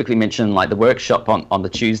I'll just quickly mention like the workshop on the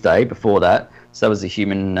Tuesday before that. So that was the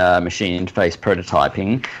human machine interface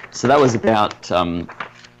prototyping. So that was about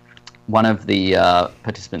one of the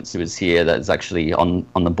participants who was here that's actually on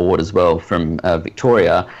the board as well from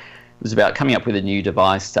Victoria. It was about coming up with a new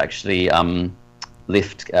device to actually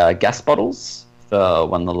lift gas bottles for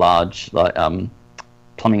one of the large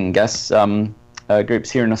plumbing gas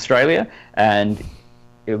groups here in Australia, and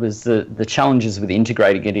it was the challenges with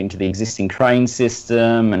integrating it into the existing crane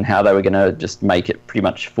system and how they were going to just make it pretty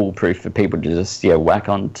much foolproof for people to just whack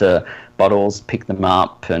onto bottles, pick them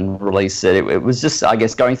up and release it. It was just, I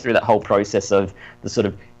guess, going through that whole process of the sort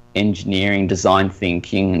of engineering, design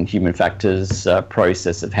thinking and human factors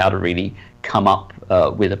process of how to really come up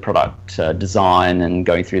with a product design and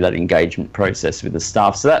going through that engagement process with the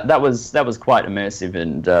staff. So that was quite immersive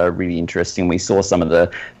and really interesting. We saw some of the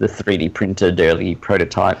 3D printed early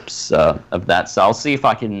prototypes of that. So I'll see if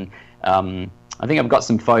I can. I think I've got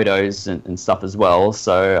some photos and stuff as well.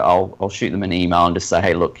 So I'll shoot them an email and just say,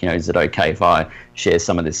 hey, look, is it okay if I share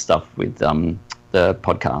some of this stuff with the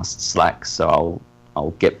podcast Slack? So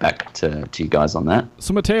I'll get back to you guys on that.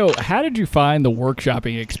 So, Matteo, how did you find the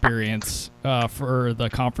workshopping experience for the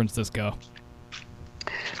conference this go?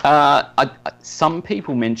 Some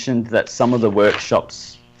people mentioned that some of the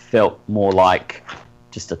workshops felt more like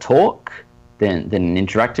just a talk than an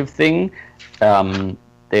interactive thing.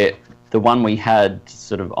 The one we had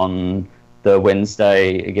sort of on the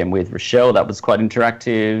Wednesday, again with Rochelle, that was quite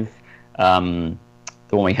interactive.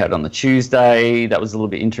 the one we had on the Tuesday, that was a little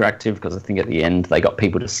bit interactive because I think at the end they got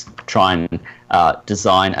people to try and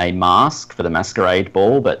design a mask for the masquerade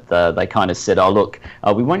ball, but they kind of said, oh, look,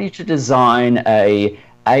 we want you to design a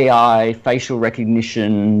AI facial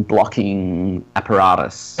recognition blocking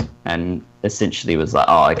apparatus. And essentially it was like,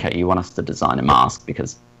 oh, okay, you want us to design a mask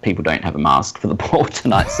because people don't have a mask for the ball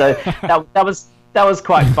tonight. So that was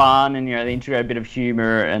quite fun, and they integrated a bit of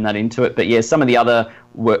humor and that into it. But yeah, some of the other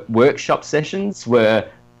workshop sessions were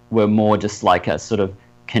more just like a sort of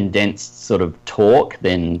condensed sort of talk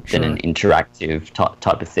than an interactive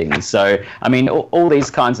type of thing. So I mean, all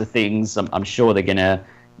these kinds of things, I'm sure they're going to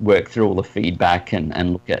work through all the feedback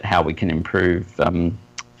and look at how we can improve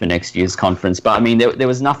for next year's conference. But I mean, there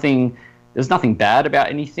was nothing bad about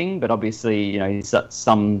anything, but obviously,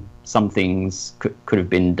 some things could have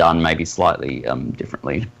been done maybe slightly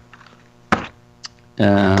differently.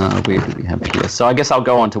 Where do we have here? So I guess I'll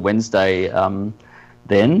go on to Wednesday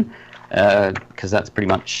then, because that's pretty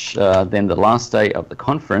much then the last day of the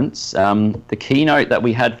conference. The keynote that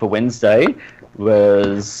we had for Wednesday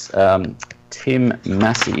was Tim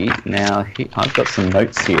Massey. Now, I've got some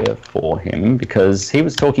notes here for him because he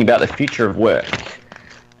was talking about the future of work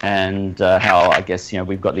and how, I guess,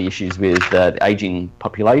 we've got the issues with the aging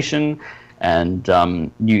population and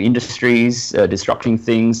new industries disrupting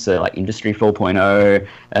things, so like Industry 4.0,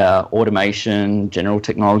 automation, general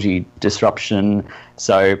technology disruption.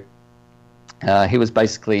 So he was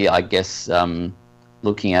basically, I guess,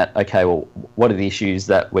 looking at, okay, well, what are the issues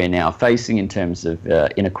that we're now facing in terms of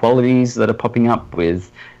inequalities that are popping up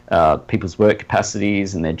with people's work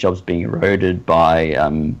capacities and their jobs being eroded by,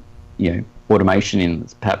 automation in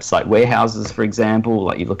perhaps like warehouses, for example.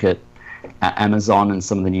 Like you look at Amazon and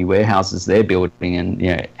some of the new warehouses they're building,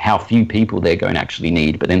 and how few people they're going to actually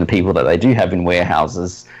need. But then the people that they do have in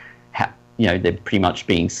warehouses, they're pretty much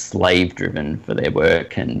being slave driven for their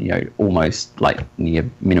work, and almost like near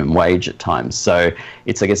minimum wage at times. So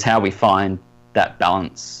it's, I guess, how we find that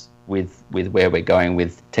balance with where we're going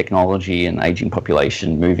with technology and aging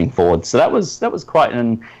population moving forward. So that was quite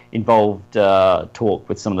an involved talk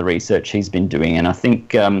with some of the research he's been doing, and I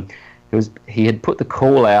think he had put the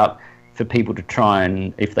call out for people to try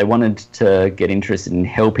and, if they wanted to get interested in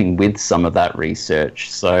helping with some of that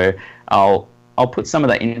research. So I'll put some of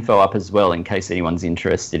that info up as well in case anyone's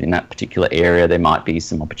interested in that particular area. There might be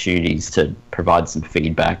some opportunities to provide some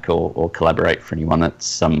feedback or collaborate for anyone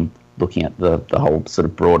that's looking at the whole sort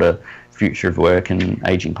of broader future of work and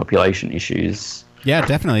aging population issues. Yeah,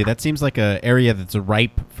 definitely. That seems like an area that's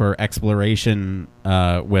ripe for exploration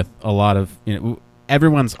with a lot of,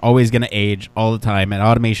 everyone's always going to age all the time, and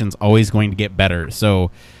automation's always going to get better. So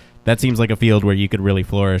that seems like a field where you could really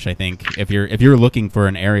flourish, I think, if you're looking for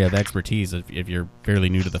an area of expertise, if you're fairly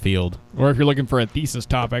new to the field. Or if you're looking for a thesis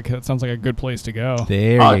topic, that sounds like a good place to go.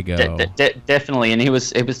 There you go. Definitely. And he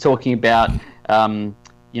was talking about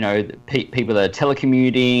people that are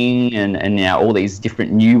telecommuting and now all these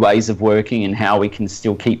different new ways of working and how we can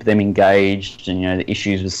still keep them engaged, and the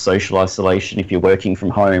issues with social isolation if you're working from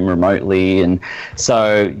home remotely. And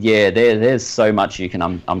so there's so much you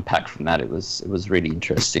can unpack from that. It was really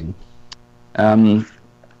interesting.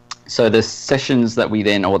 So the sessions that we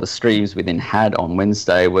then, or the streams we then had on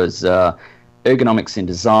Wednesday, was ergonomics in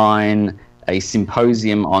design, a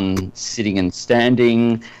symposium on sitting and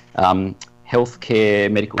standing,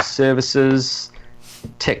 healthcare, medical services,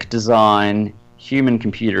 tech design,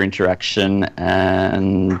 human-computer interaction,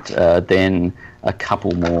 and then a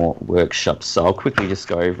couple more workshops. So I'll quickly just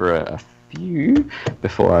go over a few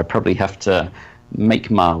before I probably have to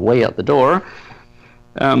make my way out the door.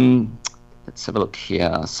 Let's have a look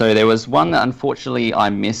here. So there was one that unfortunately I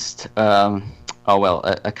missed.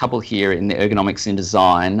 A couple here in the ergonomics in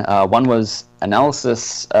design. One was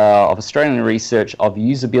analysis of Australian research of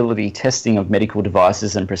usability testing of medical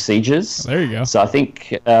devices and procedures. There you go. So I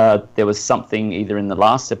think there was something either in the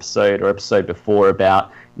last episode or episode before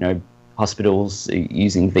about hospitals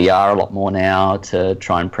using VR a lot more now to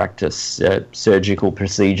try and practice surgical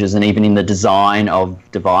procedures, and even in the design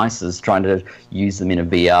of devices, trying to use them in a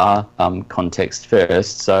VR context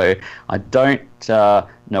first. So I don't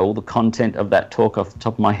know all the content of that talk off the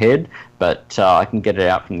top of my head, but I can get it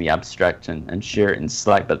out from the abstract and share it in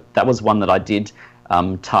Slack. But that was one that I did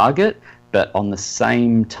target. But on the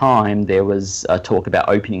same time, there was a talk about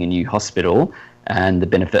opening a new hospital and the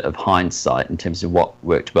benefit of hindsight in terms of what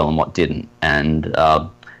worked well and what didn't. And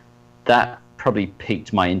that probably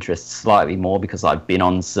piqued my interest slightly more because I've been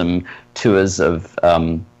on some tours of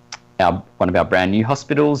one of our brand new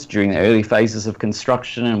hospitals during the early phases of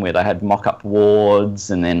construction, and where they had mock-up wards,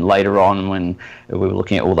 and then later on when we were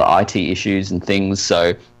looking at all the IT issues and things.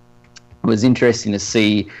 So it was interesting to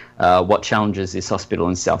see what challenges this hospital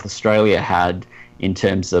in South Australia had in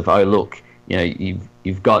terms of, oh, look, you know,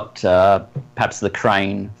 you've got perhaps the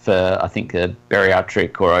crane for, I think,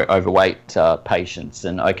 bariatric or overweight patients,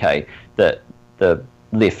 and okay, the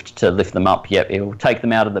lift to lift them up, yep, it'll take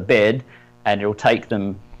them out of the bed and it'll take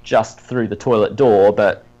them just through the toilet door,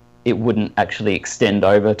 but it wouldn't actually extend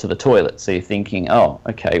over to the toilet. So you're thinking, oh,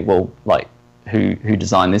 okay, well, like, who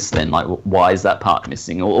designed this then? Like, why is that part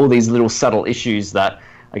missing? All these little subtle issues that,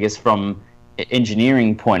 I guess, from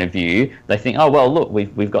engineering point of view, they think, oh, well, look,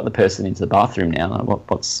 we've got the person into the bathroom now.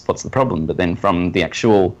 What's the problem? But then from the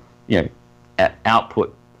actual, you know,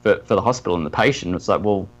 output for the hospital and the patient, it's like,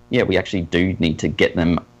 well, yeah, we actually do need to get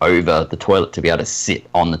them over the toilet to be able to sit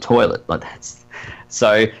on the toilet. Like, that's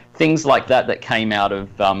so things like that came out of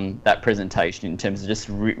that presentation in terms of just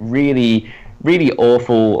really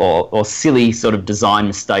awful or silly sort of design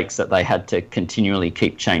mistakes that they had to continually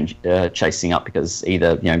keep chasing up, because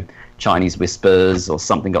either, you know, Chinese whispers or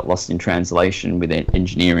something got lost in translation with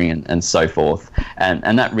engineering and so forth.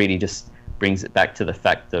 And that really just brings it back to the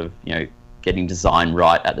fact of, you know, getting design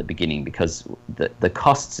right at the beginning, because the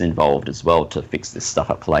costs involved as well to fix this stuff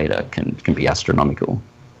up later can be astronomical.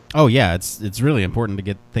 Oh yeah, it's really important to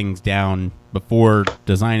get things down before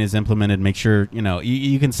design is implemented. Make sure, you know,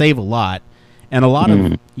 you can save a lot. And a lot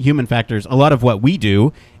of human factors, a lot of what we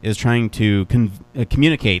do is trying to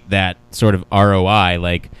communicate that sort of ROI,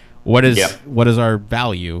 like what is our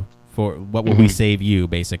value for, what will we save you,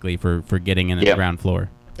 basically, for getting in the ground floor.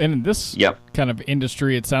 And in this kind of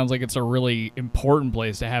industry, it sounds like it's a really important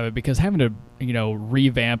place to have it, because having to, you know,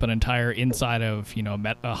 revamp an entire inside of, you know,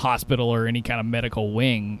 a hospital or any kind of medical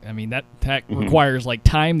wing, I mean, that requires like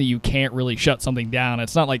time that you can't really shut something down.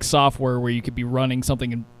 It's not like software where you could be running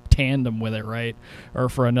something in tandem with it, right? Or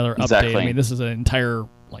for another update. I mean, this is an entire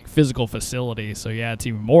like physical facility, so yeah, it's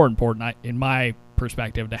even more important, in my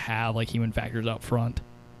perspective, to have like human factors up front.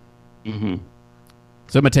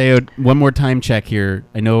 So Matteo, one more time check here.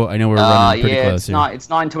 I know we're running pretty close here. It's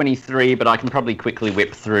 9:23, but I can probably quickly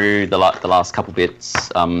whip through the last couple bits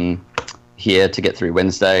here to get through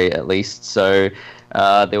Wednesday at least. So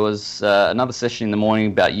there was another session in the morning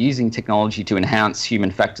about using technology to enhance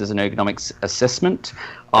human factors and ergonomics assessment.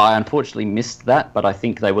 I unfortunately missed that, but I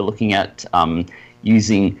think they were looking at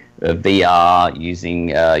using VR,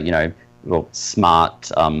 using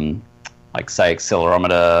smart, like say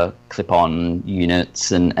accelerometer, clip-on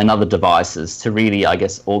units and other devices to really, I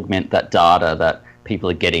guess, augment that data that people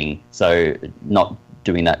are getting. So not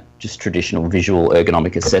doing that just traditional visual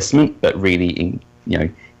ergonomic assessment, but really,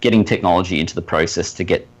 getting technology into the process to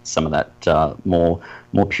get some of that more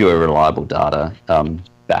pure, reliable data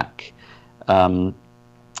back.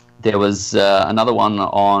 There was another one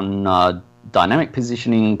on dynamic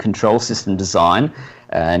positioning control system design,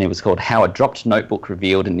 and it was called How a Dropped Notebook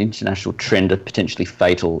Revealed an International Trend of Potentially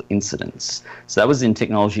Fatal Incidents. So that was in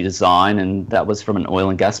technology design, and that was from an oil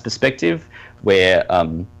and gas perspective, where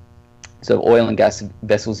so oil and gas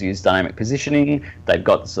vessels use dynamic positioning. They've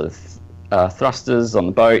got sort of thrusters on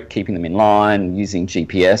the boat, keeping them in line, using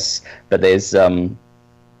GPS, but there's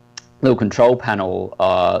little control panel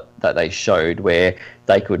that they showed where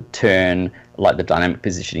they could turn like the dynamic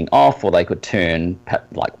positioning off, or they could turn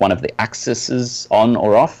like one of the axes on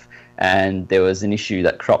or off. And there was an issue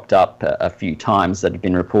that cropped up a few times that had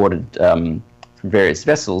been reported from various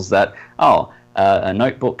vessels that, a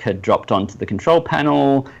notebook had dropped onto the control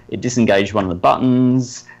panel, it disengaged one of the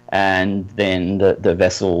buttons, and then the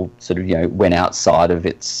vessel sort of went outside of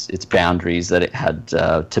its boundaries that it had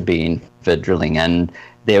to be in for drilling. And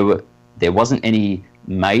there wasn't any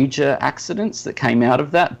major accidents that came out of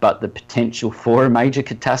that, but the potential for a major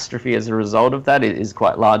catastrophe as a result of that is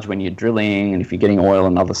quite large when you're drilling and if you're getting oil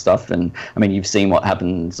and other stuff. And I mean, you've seen what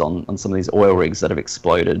happens on some of these oil rigs that have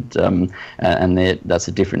exploded, and that's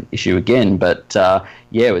a different issue again. But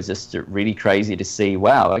it was just really crazy to see,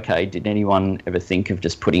 wow, okay, did anyone ever think of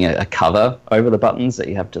just putting a cover over the buttons that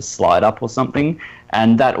you have to slide up or something?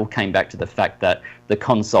 And that all came back to the fact that the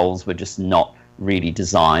consoles were just not really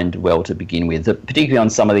designed well to begin with, particularly on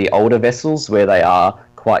some of the older vessels where they are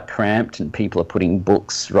quite cramped and people are putting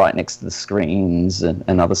books right next to the screens and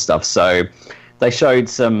other stuff. So they showed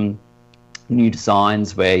some new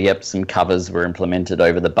designs where, some covers were implemented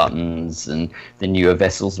over the buttons, and the newer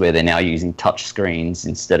vessels where they're now using touch screens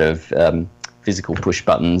instead of physical push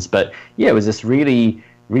buttons. But it was just really,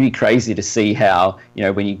 really crazy to see how,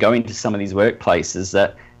 when you go into some of these workplaces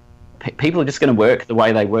that people are just going to work the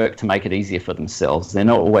way they work to make it easier for themselves. They're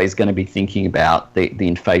not always going to be thinking about the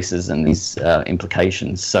interfaces and these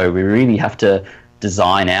implications. So we really have to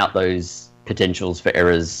design out those potentials for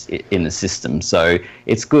errors in the system. So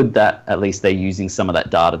it's good that at least they're using some of that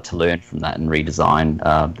data to learn from that and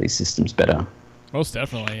redesign these systems better. Most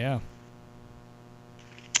definitely, yeah.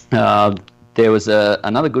 There was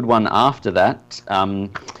another good one after that.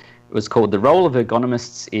 It was called The Role of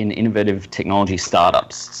Ergonomists in Innovative Technology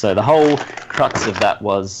Startups. So the whole crux of that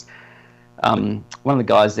was one of the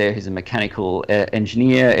guys there who's a mechanical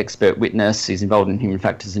engineer, expert witness, he's involved in human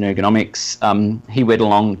factors and ergonomics. He went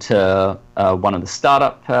along to one of the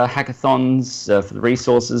startup hackathons for the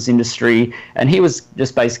resources industry, and he was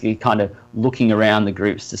just basically kind of looking around the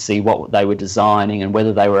groups to see what they were designing and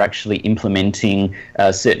whether they were actually implementing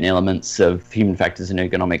certain elements of human factors and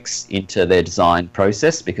ergonomics into their design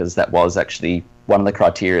process, because that was actually one of the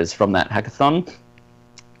criteria from that hackathon.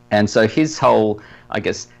 And so his whole, I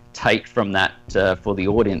guess, take from that for the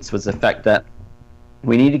audience was the fact that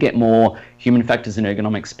we need to get more human factors and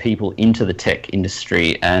ergonomics people into the tech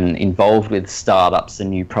industry and involved with startups and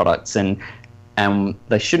new products, and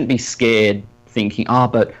they shouldn't be scared thinking,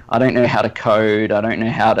 but I don't know how to code, I don't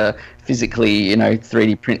know how to physically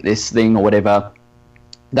 3D print this thing or whatever.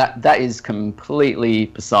 That is completely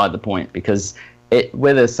beside the point, because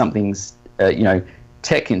whether something's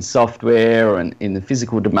tech in software or in the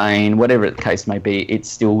physical domain, whatever the case may be, it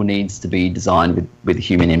still needs to be designed with a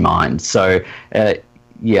human in mind. So,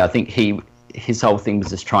 I think his whole thing was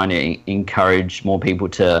just trying to encourage more people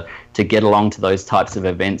to get along to those types of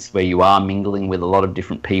events where you are mingling with a lot of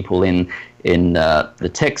different people in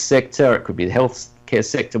the tech sector. It could be the healthcare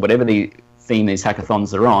sector, whatever the theme these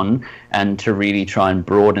hackathons are on, and to really try and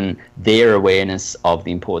broaden their awareness of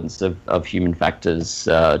the importance of human factors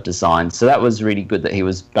design. So that was really good that he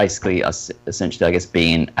was basically essentially, I guess,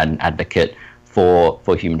 being an advocate for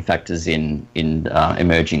human factors in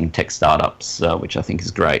emerging tech startups, which I think is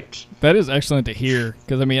great. That is excellent to hear,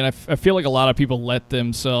 because I feel like a lot of people let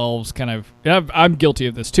themselves kind of, I'm guilty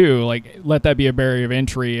of this too, like let that be a barrier of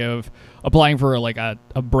entry of applying for like a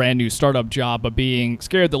brand new startup job, but being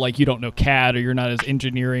scared that like you don't know CAD, or you're not as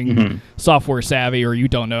engineering software savvy, or you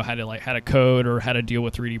don't know how to code or how to deal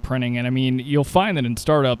with 3D printing. And I mean, you'll find that in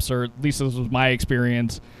startups, or at least this was my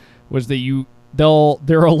experience, was that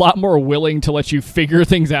they're a lot more willing to let you figure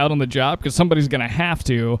things out on the job, because somebody's going to have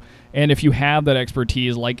to. And if you have that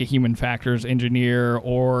expertise, like a human factors engineer,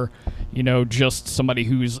 or just somebody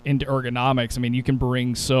who's into ergonomics, I mean, you can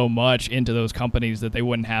bring so much into those companies that they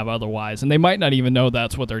wouldn't have otherwise, and they might not even know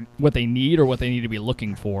that's what they need or what they need to be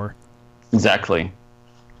looking for. Exactly.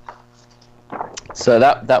 So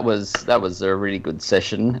that was a really good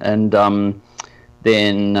session, and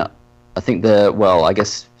then I think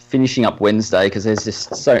finishing up Wednesday, because there's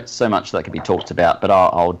just so much that can be talked about, but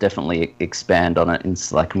I'll definitely expand on it in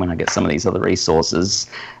Slack when I get some of these other resources.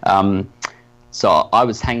 So I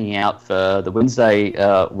was hanging out for the Wednesday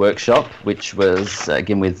workshop, which was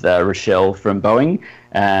again with Rochelle from Boeing,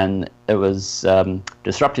 and it was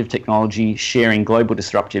disruptive technology, sharing global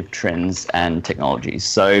disruptive trends and technologies.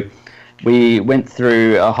 So we went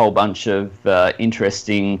through a whole bunch of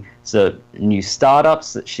interesting new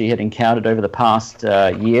startups that she had encountered over the past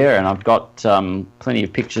year, and I've got plenty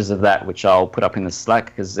of pictures of that, which I'll put up in the Slack,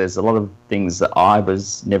 because there's a lot of things that I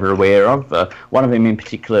was never aware of. One of them in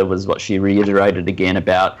particular was what she reiterated again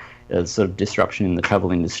about sort of disruption in the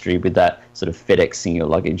travel industry, with that sort of FedExing your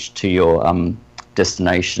luggage to your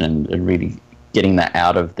destination and really getting that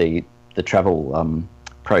out of the travel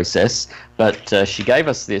process. But she gave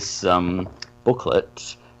us this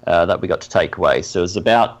booklet that we got to take away. So it was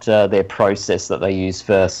about their process that they use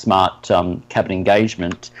for smart cabin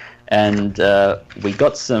engagement, and we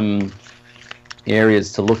got some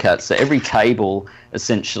areas to look at. So every table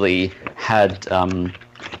essentially had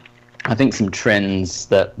I think some trends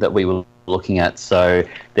that we were looking at. So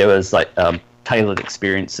there was like tailored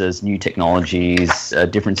experiences, new technologies,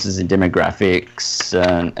 differences in demographics,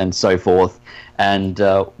 and so forth. And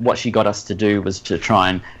what she got us to do was to try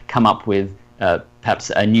and come up with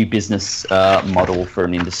perhaps a new business model for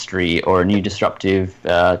an industry, or a new disruptive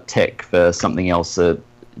tech for something else,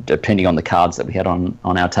 depending on the cards that we had on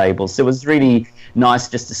our tables. So it was really nice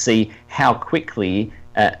just to see how quickly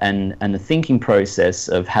and the thinking process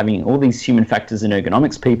of having all these human factors and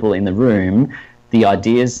ergonomics people in the room, the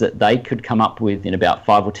ideas that they could come up with in about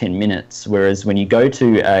 5 or 10 minutes. Whereas when you go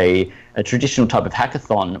to a traditional type of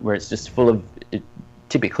hackathon, where it's just full of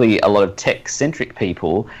typically a lot of tech-centric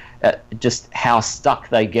people, just how stuck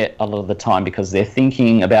they get a lot of the time, because they're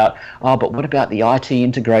thinking about, but what about the IT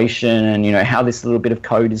integration, and how this little bit of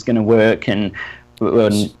code is going to work, and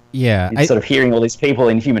sort of hearing all these people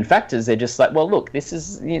in human factors, they're just like, well, look, this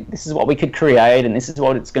is what we could create, and this is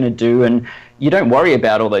what it's going to do, and you don't worry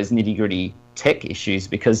about all those nitty-gritty tech issues,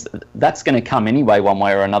 because that's going to come anyway one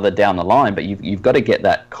way or another down the line, but you've got to get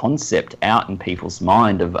that concept out in people's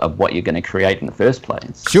mind of what you're going to create in the first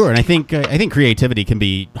place. Sure, and I think creativity can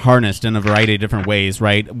be harnessed in a variety of different ways,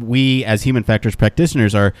 right? We as human factors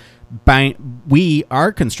practitioners our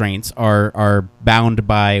constraints are bound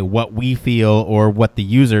by what we feel or what the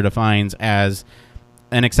user defines as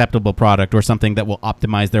an acceptable product or something that will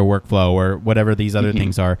optimize their workflow or whatever these other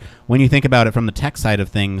things are. When you think about it from the tech side of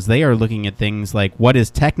things, they are looking at things like what is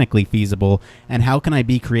technically feasible and how can I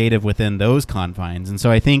be creative within those confines. And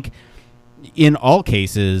so I think in all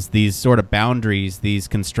cases, these sort of boundaries, these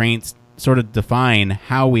constraints sort of define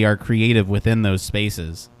how we are creative within those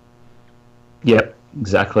spaces. Yep,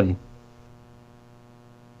 exactly.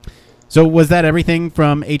 So was that everything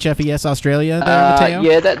from HFES Australia there, Matteo?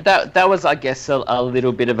 Yeah, that was, I guess, a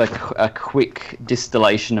little bit of a quick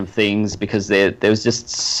distillation of things, because there was just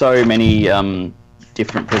so many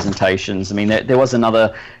different presentations. I mean, there was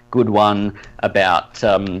another good one about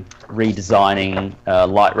redesigning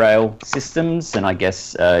light rail systems, and I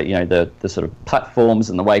guess the sort of platforms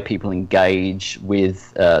and the way people engage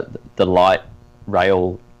with the light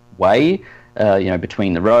rail way.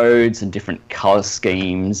 Between the roads and different colour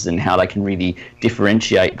schemes, and how they can really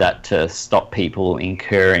differentiate that to stop people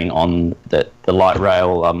incurring on the light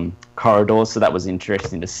rail corridors. So that was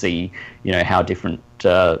interesting to see, how different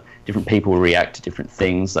people react to different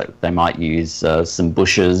things. Like they might use some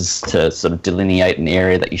bushes to sort of delineate an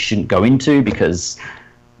area that you shouldn't go into, because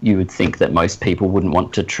you would think that most people wouldn't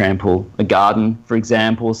want to trample a garden, for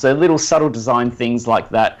example. So little subtle design things like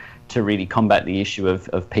that to really combat the issue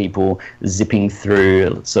of people zipping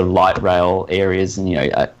through sort of light rail areas and,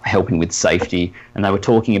 helping with safety. And they were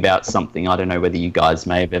talking about something, I don't know whether you guys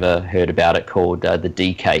may have ever heard about it, called the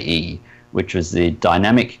DKE, which was the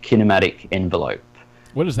Dynamic Kinematic Envelope.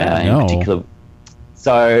 What is that? In particular.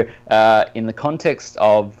 So in the context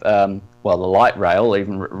of, the light rail,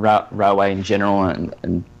 even railway in general,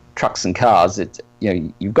 and trucks and cars, it's,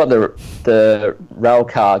 you've got the rail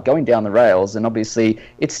car going down the rails, and obviously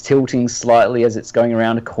it's tilting slightly as it's going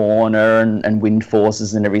around a corner, and wind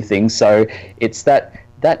forces and everything. So it's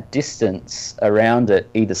that distance around it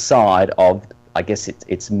either side of, I guess,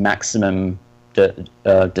 its maximum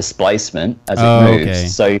displacement as it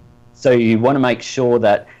moves. Okay. So you want to make sure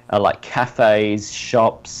that like cafes,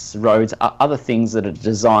 shops, roads, other things that are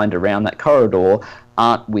designed around that corridor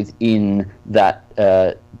aren't within that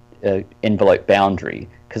envelope boundary,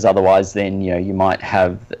 because otherwise then you might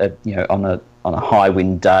have on a high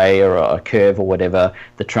wind day or a curve or whatever,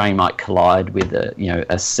 the train might collide with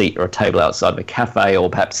a seat or a table outside of a cafe,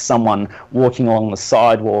 or perhaps someone walking along the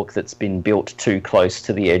sidewalk that's been built too close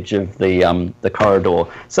to the edge of the corridor.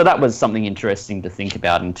 So that was something interesting to think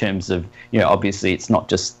about in terms of, obviously it's not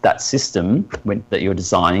just that system that you're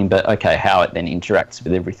designing, but how it then interacts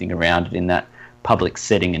with everything around it in that public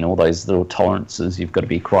setting, and all those little tolerances you've got to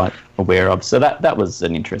be quite aware of. So that was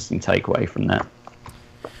an interesting takeaway from that.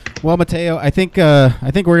 Well, Matteo, I think we're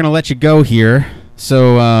going to let you go here.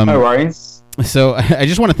 So no worries. So I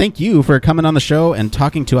just want to thank you for coming on the show and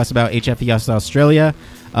talking to us about HFES Australia.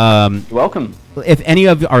 You're welcome. If any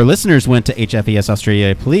of our listeners went to HFES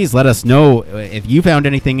Australia, please let us know if you found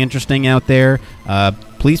anything interesting out there.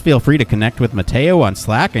 Please feel free to connect with Matteo on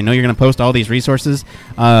Slack. I know you're going to post all these resources.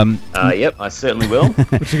 Yep, I certainly will.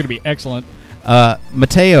 Which is going to be excellent.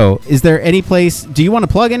 Matteo, is there any place? Do you want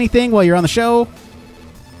to plug anything while you're on the show?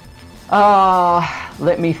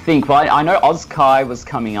 Let me think. Well, I know OzKai was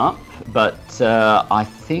coming up, but I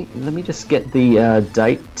think, let me just get the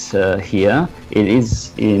date here. It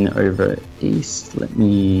is in over east. Let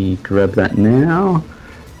me grab that now.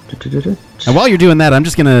 And while you're doing that, I'm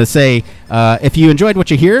just going to say, if you enjoyed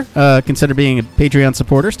what you hear, consider being a Patreon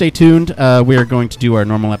supporter. Stay tuned. We are going to do our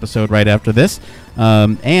normal episode right after this.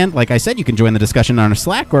 And like I said, you can join the discussion on our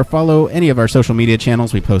Slack or follow any of our social media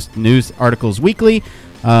channels. We post news articles weekly.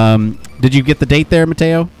 Did you get the date there,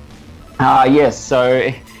 Matteo? Yes.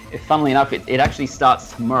 So, funnily enough, it actually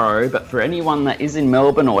starts tomorrow. But for anyone that is in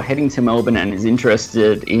Melbourne or heading to Melbourne and is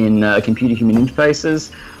interested in computer-human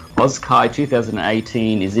interfaces, OzKai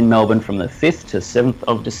 2018 is in Melbourne from the 5th to 7th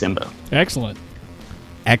of December. Excellent.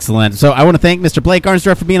 So I want to thank Mr. Blake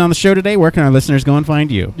Arnsdorf for being on the show today. Where can our listeners go and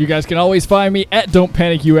find you? You guys can always find me at Don't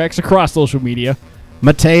Panic UX across social media.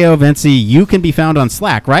 Matteo Vinci, you can be found on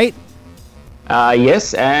Slack, right?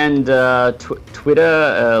 Yes, and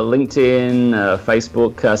Twitter, LinkedIn,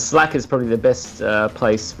 Facebook. Slack is probably the best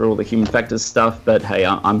place for all the human factors stuff, but hey,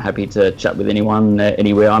 I'm happy to chat with anyone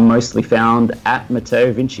anywhere. I'm mostly found at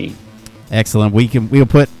Matteo Vinci. Excellent. We'll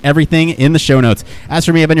put everything in the show notes. As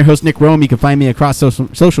for me, I've been your host, Nick Rome. You can find me across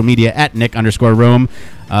social media at Nick_Rome.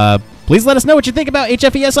 Please let us know what you think about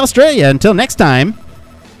HFES Australia. Until next time,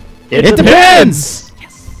 It depends.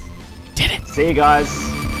 Did it. See you guys.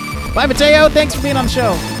 Bye, Mateo. Thanks for being on the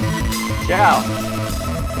show. Ciao.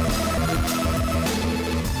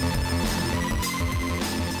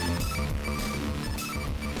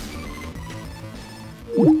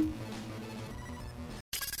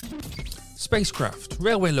 Spacecraft,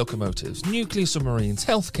 railway locomotives, nuclear submarines,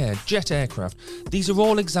 healthcare, jet aircraft, these are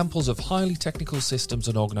all examples of highly technical systems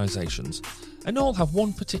and organisations, and all have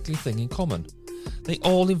one particular thing in common. They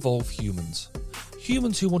all involve humans.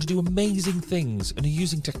 Humans who want to do amazing things and are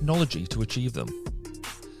using technology to achieve them.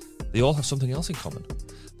 They all have something else in common.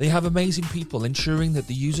 They have amazing people ensuring that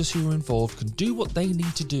the users who are involved can do what they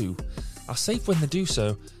need to do, are safe when they do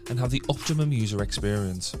so, and have the optimum user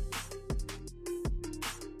experience.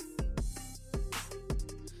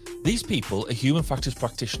 These people are human factors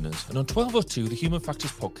practitioners, and on 1202, the Human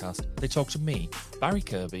Factors podcast, they talk to me, Barry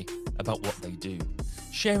Kirby, about what they do,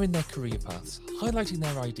 sharing their career paths, highlighting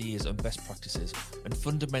their ideas and best practices, and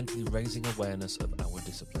fundamentally raising awareness of our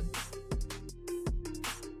discipline.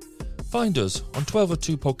 Find us on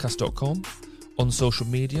 1202podcast.com, on social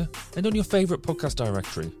media, and on your favourite podcast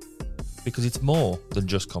directory, because it's more than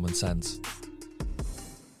just common sense.